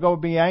open door to go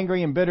be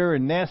angry and bitter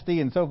and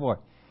nasty and so forth.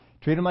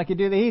 Treat them like you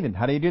do the heathen.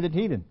 How do you do the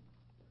heathen?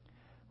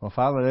 Well,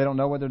 Father, they don't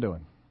know what they're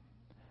doing.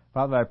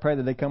 Father, I pray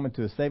that they come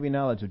into a saving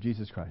knowledge of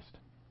Jesus Christ.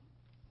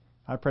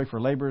 I pray for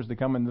laborers to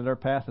come into their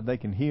path that they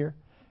can hear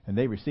and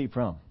they receive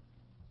from.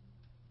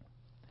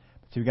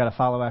 But you've got to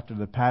follow after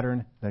the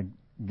pattern that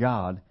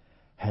God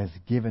has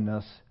given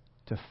us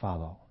to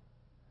follow,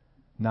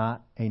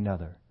 not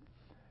another.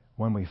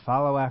 When we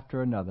follow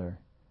after another,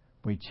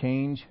 we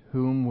change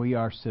whom we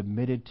are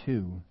submitted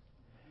to,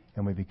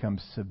 and we become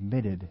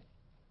submitted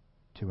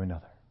to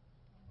another.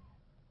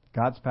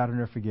 God's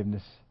pattern of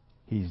forgiveness,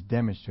 He's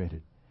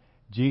demonstrated.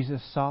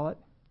 Jesus saw it.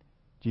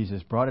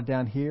 Jesus brought it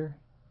down here,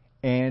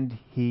 and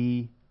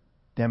He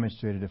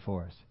demonstrated it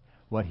for us.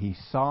 What He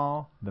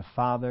saw the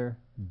Father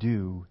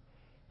do,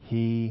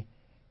 He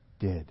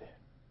did.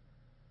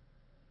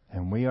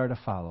 And we are to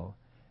follow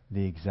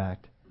the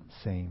exact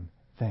same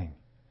thing.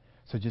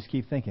 So just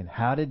keep thinking,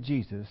 how did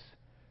Jesus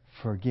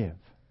forgive?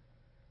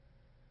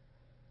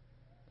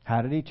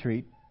 How did He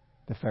treat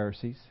the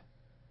Pharisees,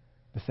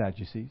 the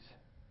Sadducees?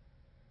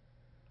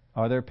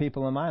 Are there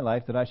people in my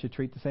life that I should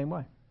treat the same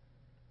way?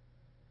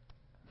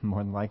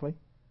 More than likely.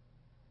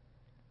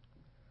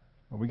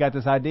 We got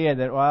this idea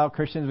that, well,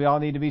 Christians, we all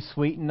need to be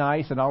sweet and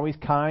nice and always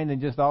kind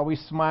and just always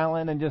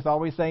smiling and just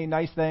always saying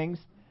nice things.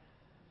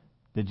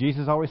 Did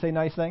Jesus always say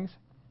nice things?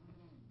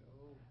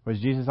 Was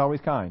Jesus always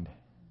kind?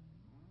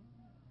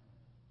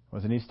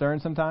 Wasn't He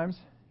stern sometimes?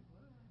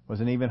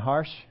 Wasn't He even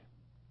harsh?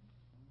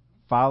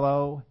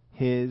 Follow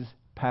His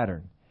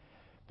pattern.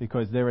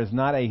 Because there is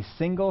not a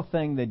single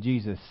thing that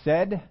Jesus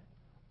said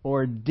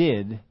or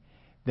did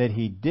that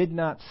He did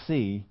not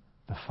see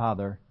the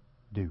Father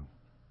do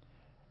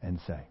and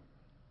say.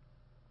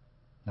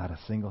 Not a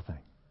single thing.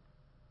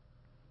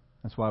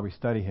 That's why we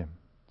study Him.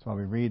 That's why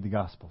we read the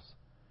Gospels.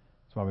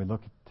 That's why we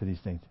look to these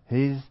things.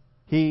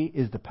 He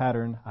is the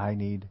pattern I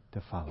need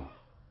to follow.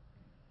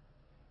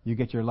 You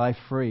get your life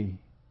free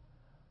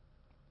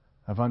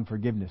of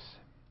unforgiveness,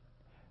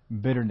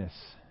 bitterness.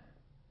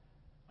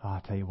 Oh,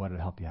 I'll tell you what,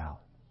 it'll help you out.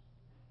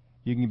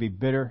 You can be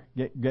bitter,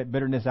 get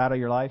bitterness out of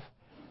your life.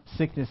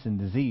 Sickness and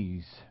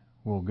disease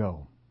will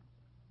go.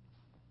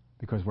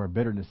 Because where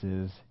bitterness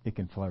is, it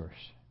can flourish.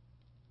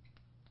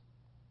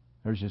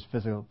 There's just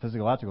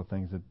physiological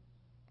things that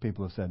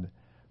people have said.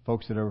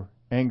 Folks that are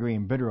angry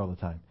and bitter all the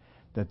time,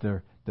 that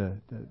their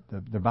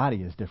body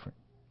is different.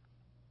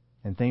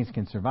 And things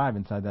can survive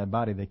inside that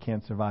body. They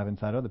can't survive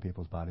inside other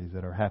people's bodies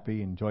that are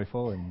happy and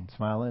joyful and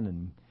smiling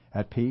and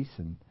at peace.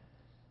 And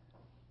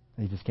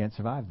they just can't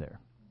survive there.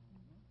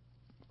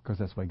 Because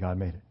that's the way God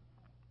made it.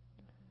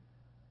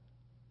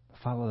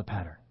 Follow the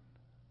pattern.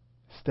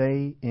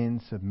 Stay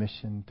in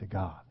submission to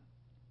God.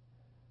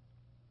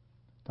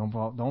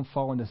 Don't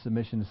fall into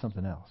submission to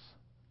something else.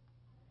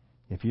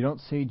 If you don't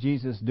see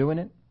Jesus doing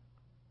it,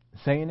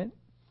 saying it,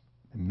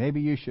 then maybe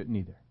you shouldn't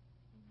either.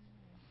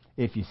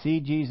 If you see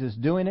Jesus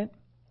doing it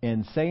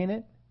and saying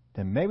it,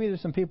 then maybe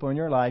there's some people in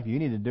your life you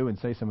need to do and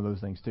say some of those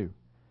things too.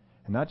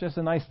 And not just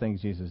the nice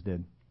things Jesus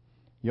did.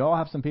 You all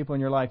have some people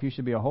in your life you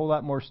should be a whole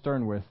lot more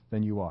stern with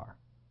than you are.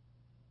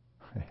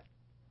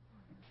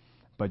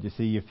 But you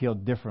see, you feel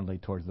differently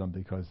towards them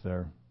because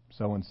they're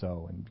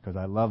so-and-so and because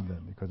I love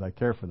them, because I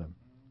care for them.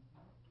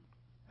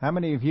 How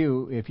many of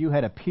you, if you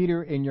had a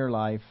Peter in your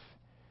life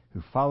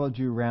who followed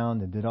you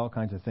around and did all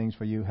kinds of things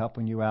for you,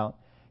 helping you out,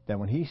 that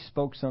when he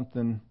spoke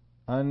something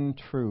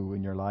untrue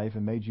in your life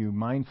and made you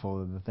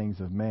mindful of the things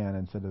of man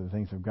instead of the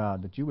things of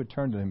God, that you would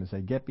turn to him and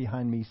say, "Get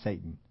behind me,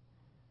 Satan"?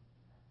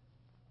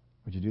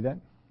 Would you do that?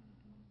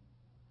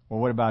 Well,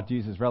 what about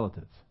Jesus'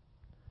 relatives?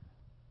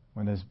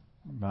 When his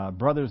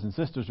brothers and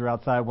sisters are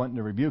outside wanting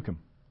to rebuke him,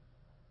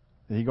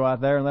 did he go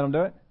out there and let them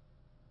do it?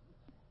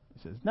 He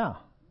says, "No, I'm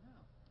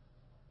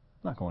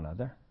not going out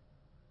there.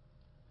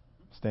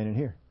 I'm staying in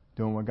here,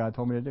 doing what God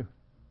told me to do."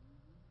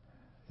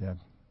 Yeah.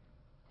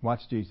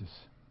 Watch Jesus.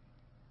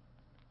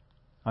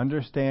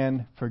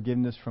 Understand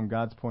forgiveness from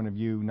God's point of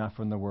view, not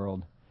from the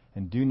world.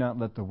 And do not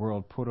let the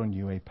world put on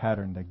you a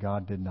pattern that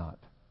God did not.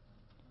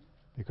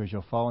 Because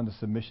you'll fall into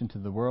submission to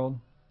the world,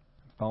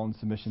 fall into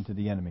submission to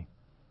the enemy,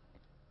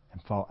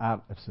 and fall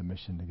out of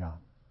submission to God.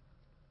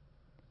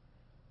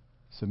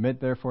 Submit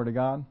therefore to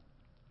God,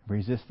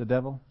 resist the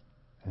devil,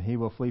 and he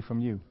will flee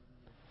from you.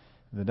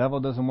 If the devil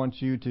doesn't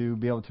want you to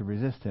be able to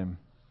resist him,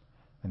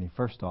 then he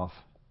first off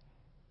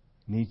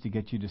needs to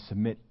get you to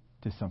submit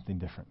to something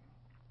different.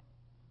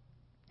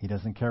 He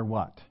doesn't care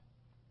what,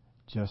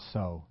 just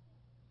so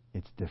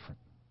it's different.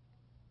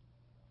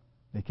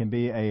 It can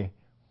be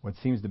what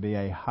seems to be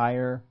a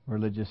higher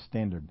religious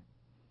standard.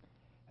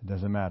 It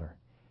doesn't matter.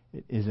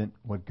 It isn't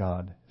what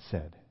God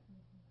said.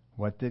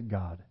 What did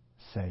God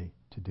say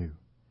to do?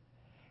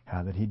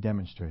 How did he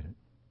demonstrate it?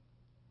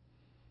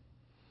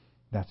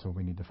 That's what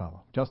we need to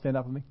follow. Just stand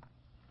up with me.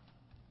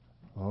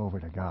 Over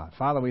to God.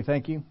 Father, we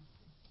thank you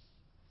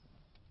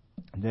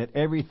that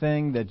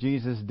everything that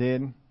Jesus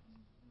did,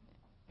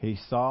 he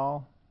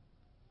saw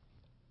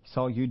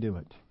you do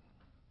it.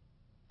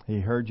 He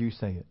heard you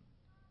say it.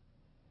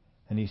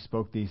 And he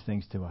spoke these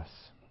things to us.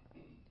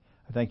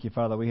 I thank you,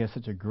 Father, we have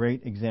such a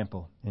great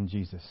example in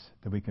Jesus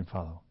that we can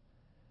follow.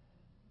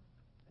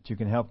 That you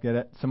can help get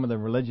at some of the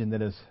religion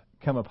that has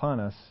come upon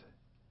us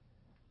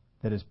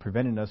that is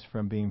preventing us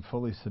from being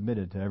fully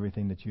submitted to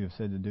everything that you have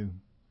said to do.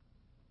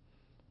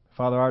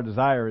 Father, our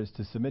desire is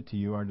to submit to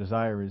you. Our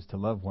desire is to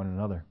love one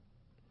another.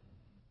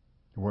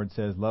 The Word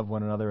says, "Love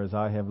one another as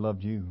I have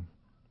loved you."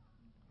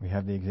 We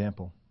have the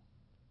example.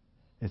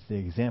 It's the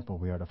example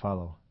we are to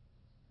follow.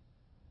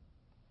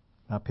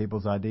 Not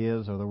people's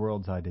ideas or the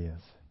world's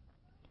ideas.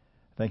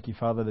 Thank you,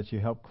 Father, that you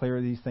help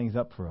clear these things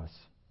up for us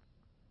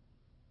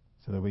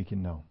so that we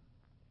can know.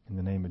 In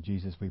the name of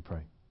Jesus we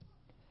pray.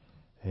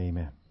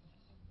 Amen.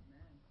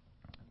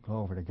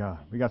 Glory to God.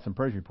 We got some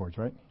praise reports,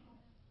 right?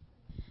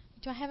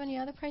 Do I have any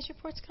other praise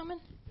reports coming?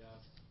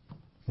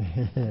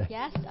 Yes.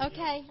 Yes?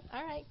 Okay.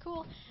 All right,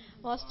 cool.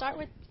 Well,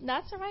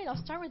 that's all right.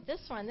 I'll start with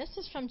this one. This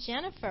is from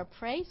Jennifer.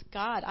 Praise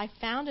God. I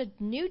found a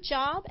new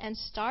job and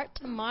start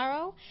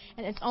tomorrow,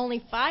 and it's only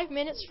 5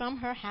 minutes from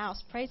her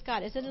house. Praise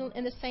God. Is it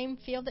in the same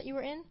field that you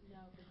were in? No,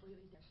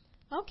 completely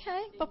different.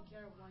 Okay. Taking But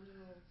care of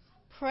 1-year-olds.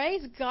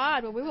 praise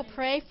God. Well, we will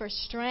pray for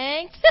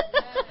strength.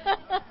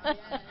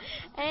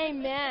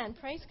 Amen.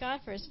 Praise God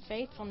for his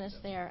faithfulness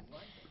there.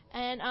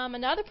 And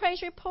another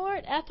praise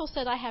report, Ethel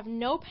said, I have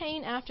no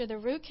pain after the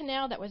root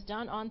canal that was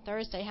done on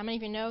Thursday. How many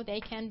of you know they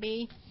can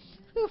be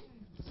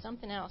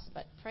something else?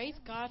 But praise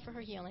God for her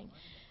healing.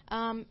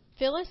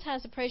 Phyllis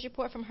has a praise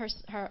report from her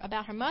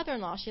about her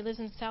mother-in-law. She lives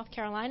in South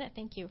Carolina.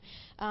 Thank you.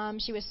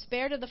 She was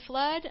spared of the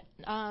flood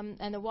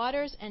and the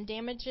waters and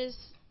damages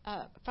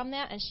from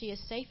that, and she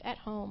is safe at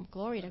home.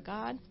 Glory to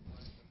God.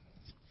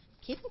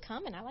 Keep them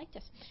coming. I like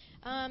this.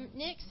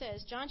 Nick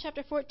says, John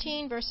chapter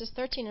 14, verses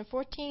 13 and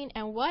 14,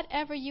 and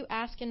whatever you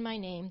ask in my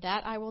name,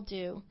 that I will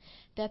do,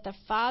 that the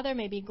Father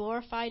may be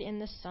glorified in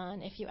the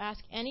Son. If you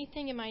ask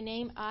anything in my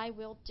name, I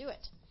will do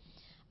it.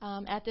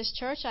 At this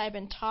church, I have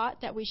been taught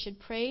that we should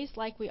praise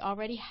like we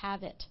already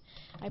have it.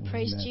 I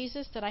praise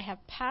Jesus that I have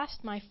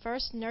passed my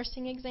first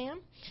nursing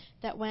exam,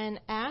 that when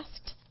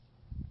asked,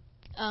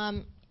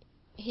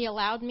 he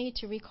allowed me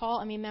to recall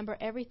and remember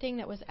everything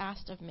that was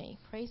asked of me.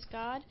 Praise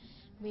God.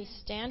 We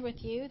stand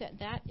with you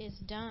that is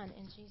done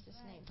in Jesus'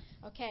 name.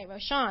 Okay,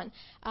 Roshan,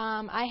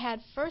 I had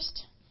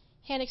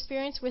first-hand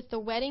experience with the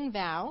wedding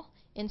vow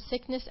in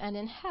sickness and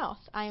in health.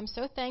 I am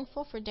so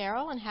thankful for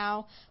Daryl and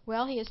how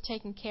well he has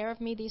taken care of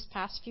me these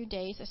past few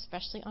days,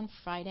 especially on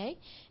Friday.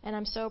 And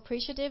I'm so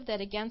appreciative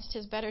that against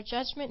his better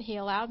judgment, he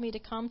allowed me to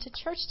come to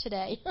church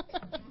today.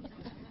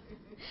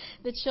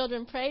 The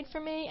children prayed for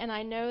me, and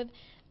I know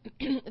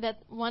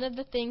that one of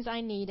the things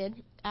I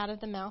needed out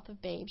of the mouth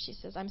of babes. She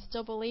says, I'm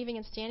still believing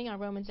and standing on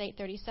Romans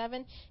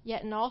 8:37,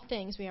 yet in all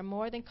things we are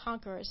more than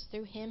conquerors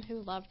through him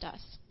who loved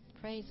us.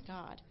 Praise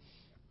God.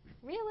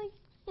 Really?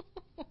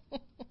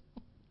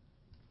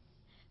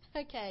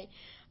 Okay.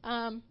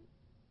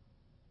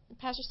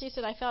 Pastor Steve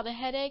said, I felt a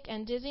headache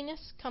and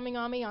dizziness coming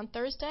on me on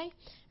Thursday.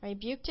 I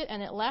rebuked it,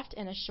 and it left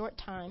in a short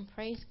time.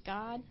 Praise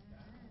God.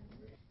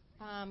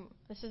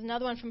 This is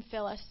another one from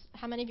Phyllis.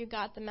 How many of you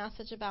got the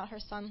message about her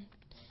son?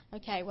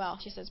 Okay, well,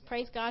 she says,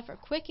 praise God for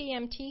quick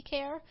EMT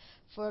care,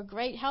 for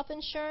great health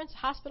insurance,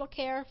 hospital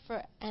care,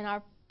 and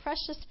our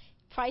precious,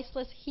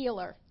 priceless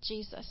healer,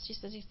 Jesus. She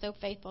says he's so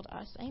faithful to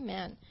us.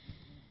 Amen.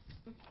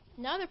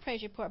 Another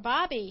praise report.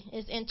 Bobby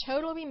is in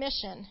total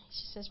remission.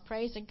 She says,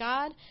 praise to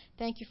God.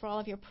 Thank you for all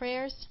of your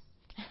prayers.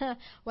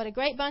 What a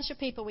great bunch of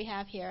people we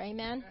have here.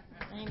 Amen.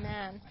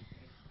 Amen.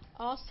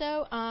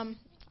 Also,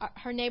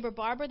 her neighbor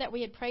Barbara that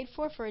we had prayed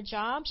for a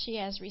job, she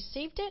has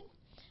received it.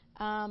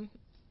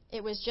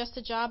 It was just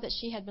a job that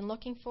she had been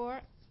looking for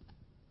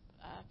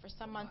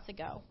some months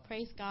ago.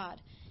 Praise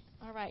God.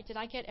 All right. Did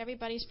I get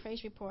everybody's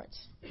praise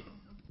reports?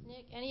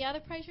 Nick, any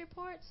other praise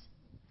reports?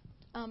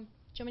 Do you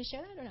want me to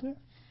share that or no? Yeah.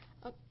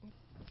 Oh,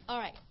 all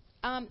right.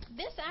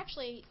 This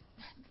actually,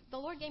 the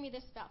Lord gave me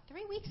this about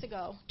 3 weeks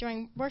ago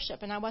during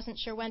worship, and I wasn't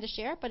sure when to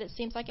share it, but it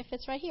seems like it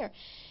fits right here.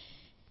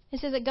 It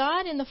says that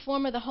God, in the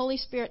form of the Holy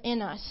Spirit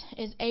in us,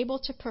 is able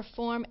to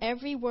perform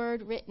every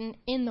word written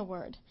in the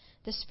Word.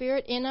 The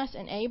Spirit in us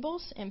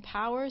enables,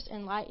 empowers,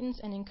 enlightens,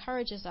 and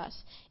encourages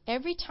us.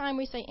 Every time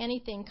we say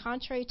anything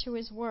contrary to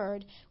His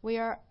Word, we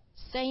are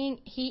saying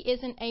He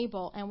isn't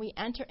able, and we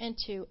enter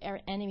into our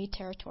enemy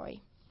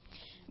territory.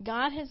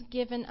 God has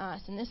given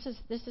us, and this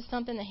is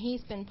something that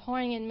He's been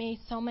pouring in me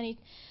so many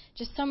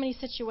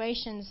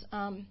situations.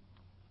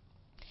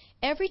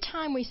 Every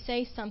time we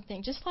say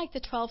something, just like the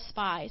 12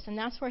 spies, and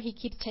that's where He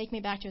keeps taking me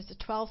back to, is the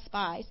 12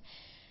 spies.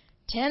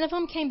 10 of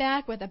them came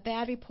back with a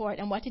bad report,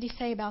 and what did He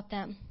say about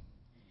them?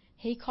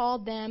 He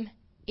called them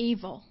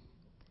evil.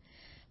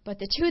 But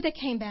the 2 that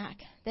came back,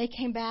 they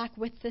came back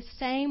with the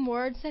same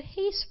words that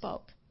He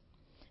spoke.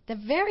 The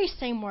very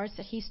same words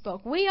that He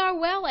spoke. We are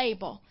well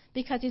able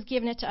because He's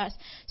given it to us.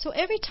 So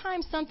every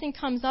time something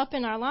comes up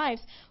in our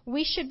lives,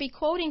 we should be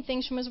quoting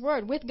things from His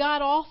Word. With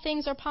God, all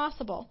things are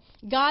possible.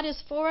 God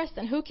is for us,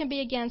 and who can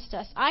be against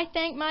us? I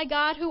thank my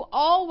God who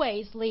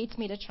always leads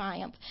me to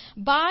triumph.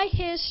 By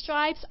His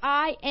stripes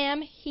I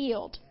am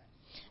healed.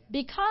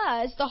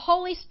 Because the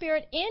Holy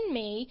Spirit in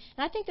me,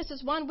 and I think this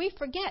is one we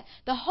forget,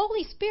 the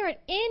Holy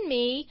Spirit in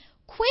me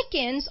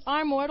quickens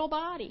our mortal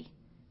body.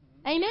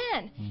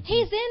 Amen. Mm-hmm.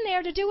 He's in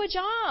there to do a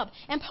job.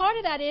 And part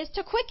of that is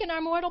to quicken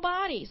our mortal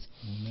bodies.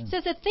 It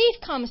says, the thief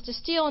comes to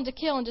steal and to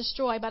kill and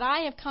destroy, but I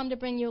have come to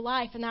bring you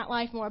life, and that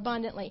life more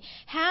abundantly.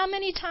 How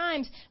many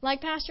times,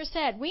 like Pastor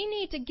said, we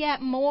need to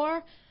get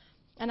more,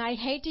 and I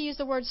hate to use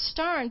the word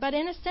stern, but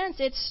in a sense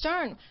it's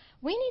stern.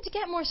 We need to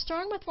get more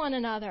stern with one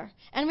another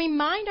and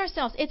remind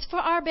ourselves it's for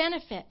our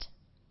benefit.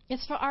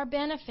 It's for our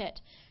benefit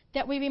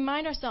that we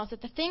remind ourselves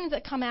that the things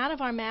that come out of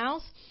our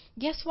mouths,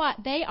 guess what?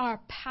 They are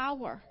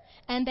power.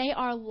 And they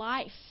are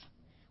life.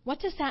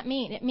 What does that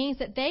mean? It means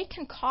that they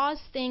can cause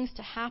things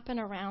to happen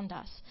around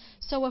us.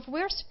 So if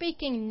we're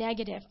speaking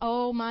negative,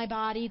 oh, my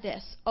body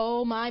this,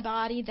 oh, my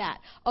body that,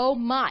 oh,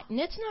 my, and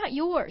it's not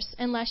yours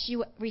unless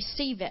you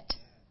receive it.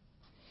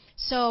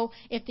 So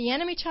if the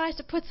enemy tries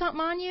to put something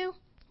on you,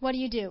 what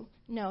do?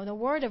 No, the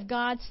Word of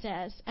God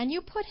says, and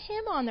you put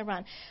him on the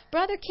run.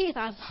 Brother Keith,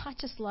 I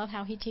just love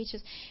how he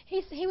teaches.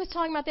 He was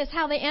talking about this,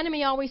 how the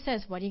enemy always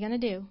says, what are you going to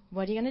do?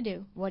 What are you going to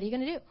do? What are you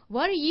going to do?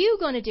 What are you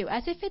going to do?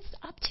 As if it's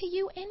up to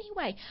you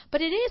anyway.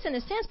 But it is in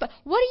a sense, but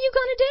what are you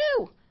going to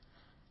do?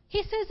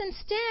 He says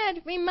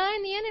instead,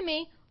 remind the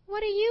enemy,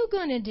 what are you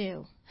going to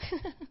do?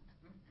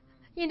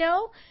 You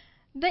know,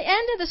 the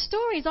end of the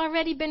story's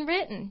already been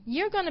written.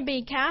 You're going to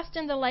be cast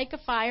in the lake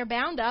of fire,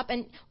 bound up, but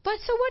so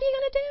what are you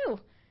going to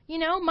do? You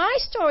know, my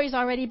story's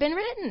already been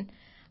written.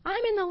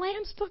 I'm in the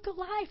Lamb's Book of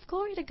Life.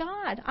 Glory to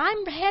God.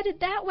 I'm headed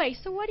that way.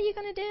 So what are you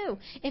going to do?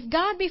 If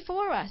God be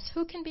for us,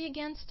 who can be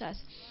against us?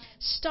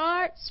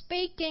 Start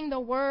speaking the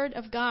Word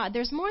of God.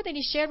 There's more that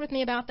He shared with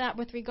me about that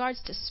with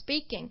regards to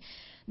speaking.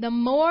 The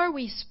more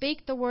we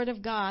speak the Word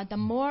of God, the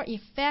more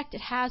effect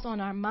it has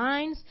on our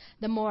minds,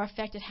 the more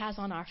effect it has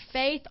on our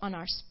faith, on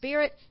our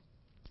spirit.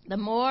 The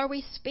more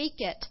we speak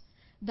it,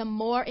 the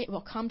more it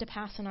will come to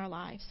pass in our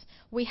lives.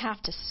 We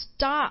have to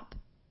stop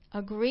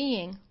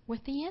agreeing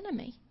with the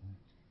enemy.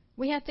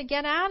 We have to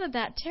get out of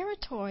that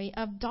territory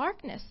of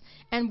darkness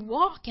and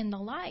walk in the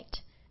light.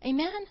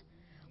 Amen?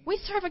 We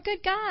serve a good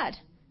God.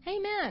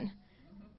 Amen.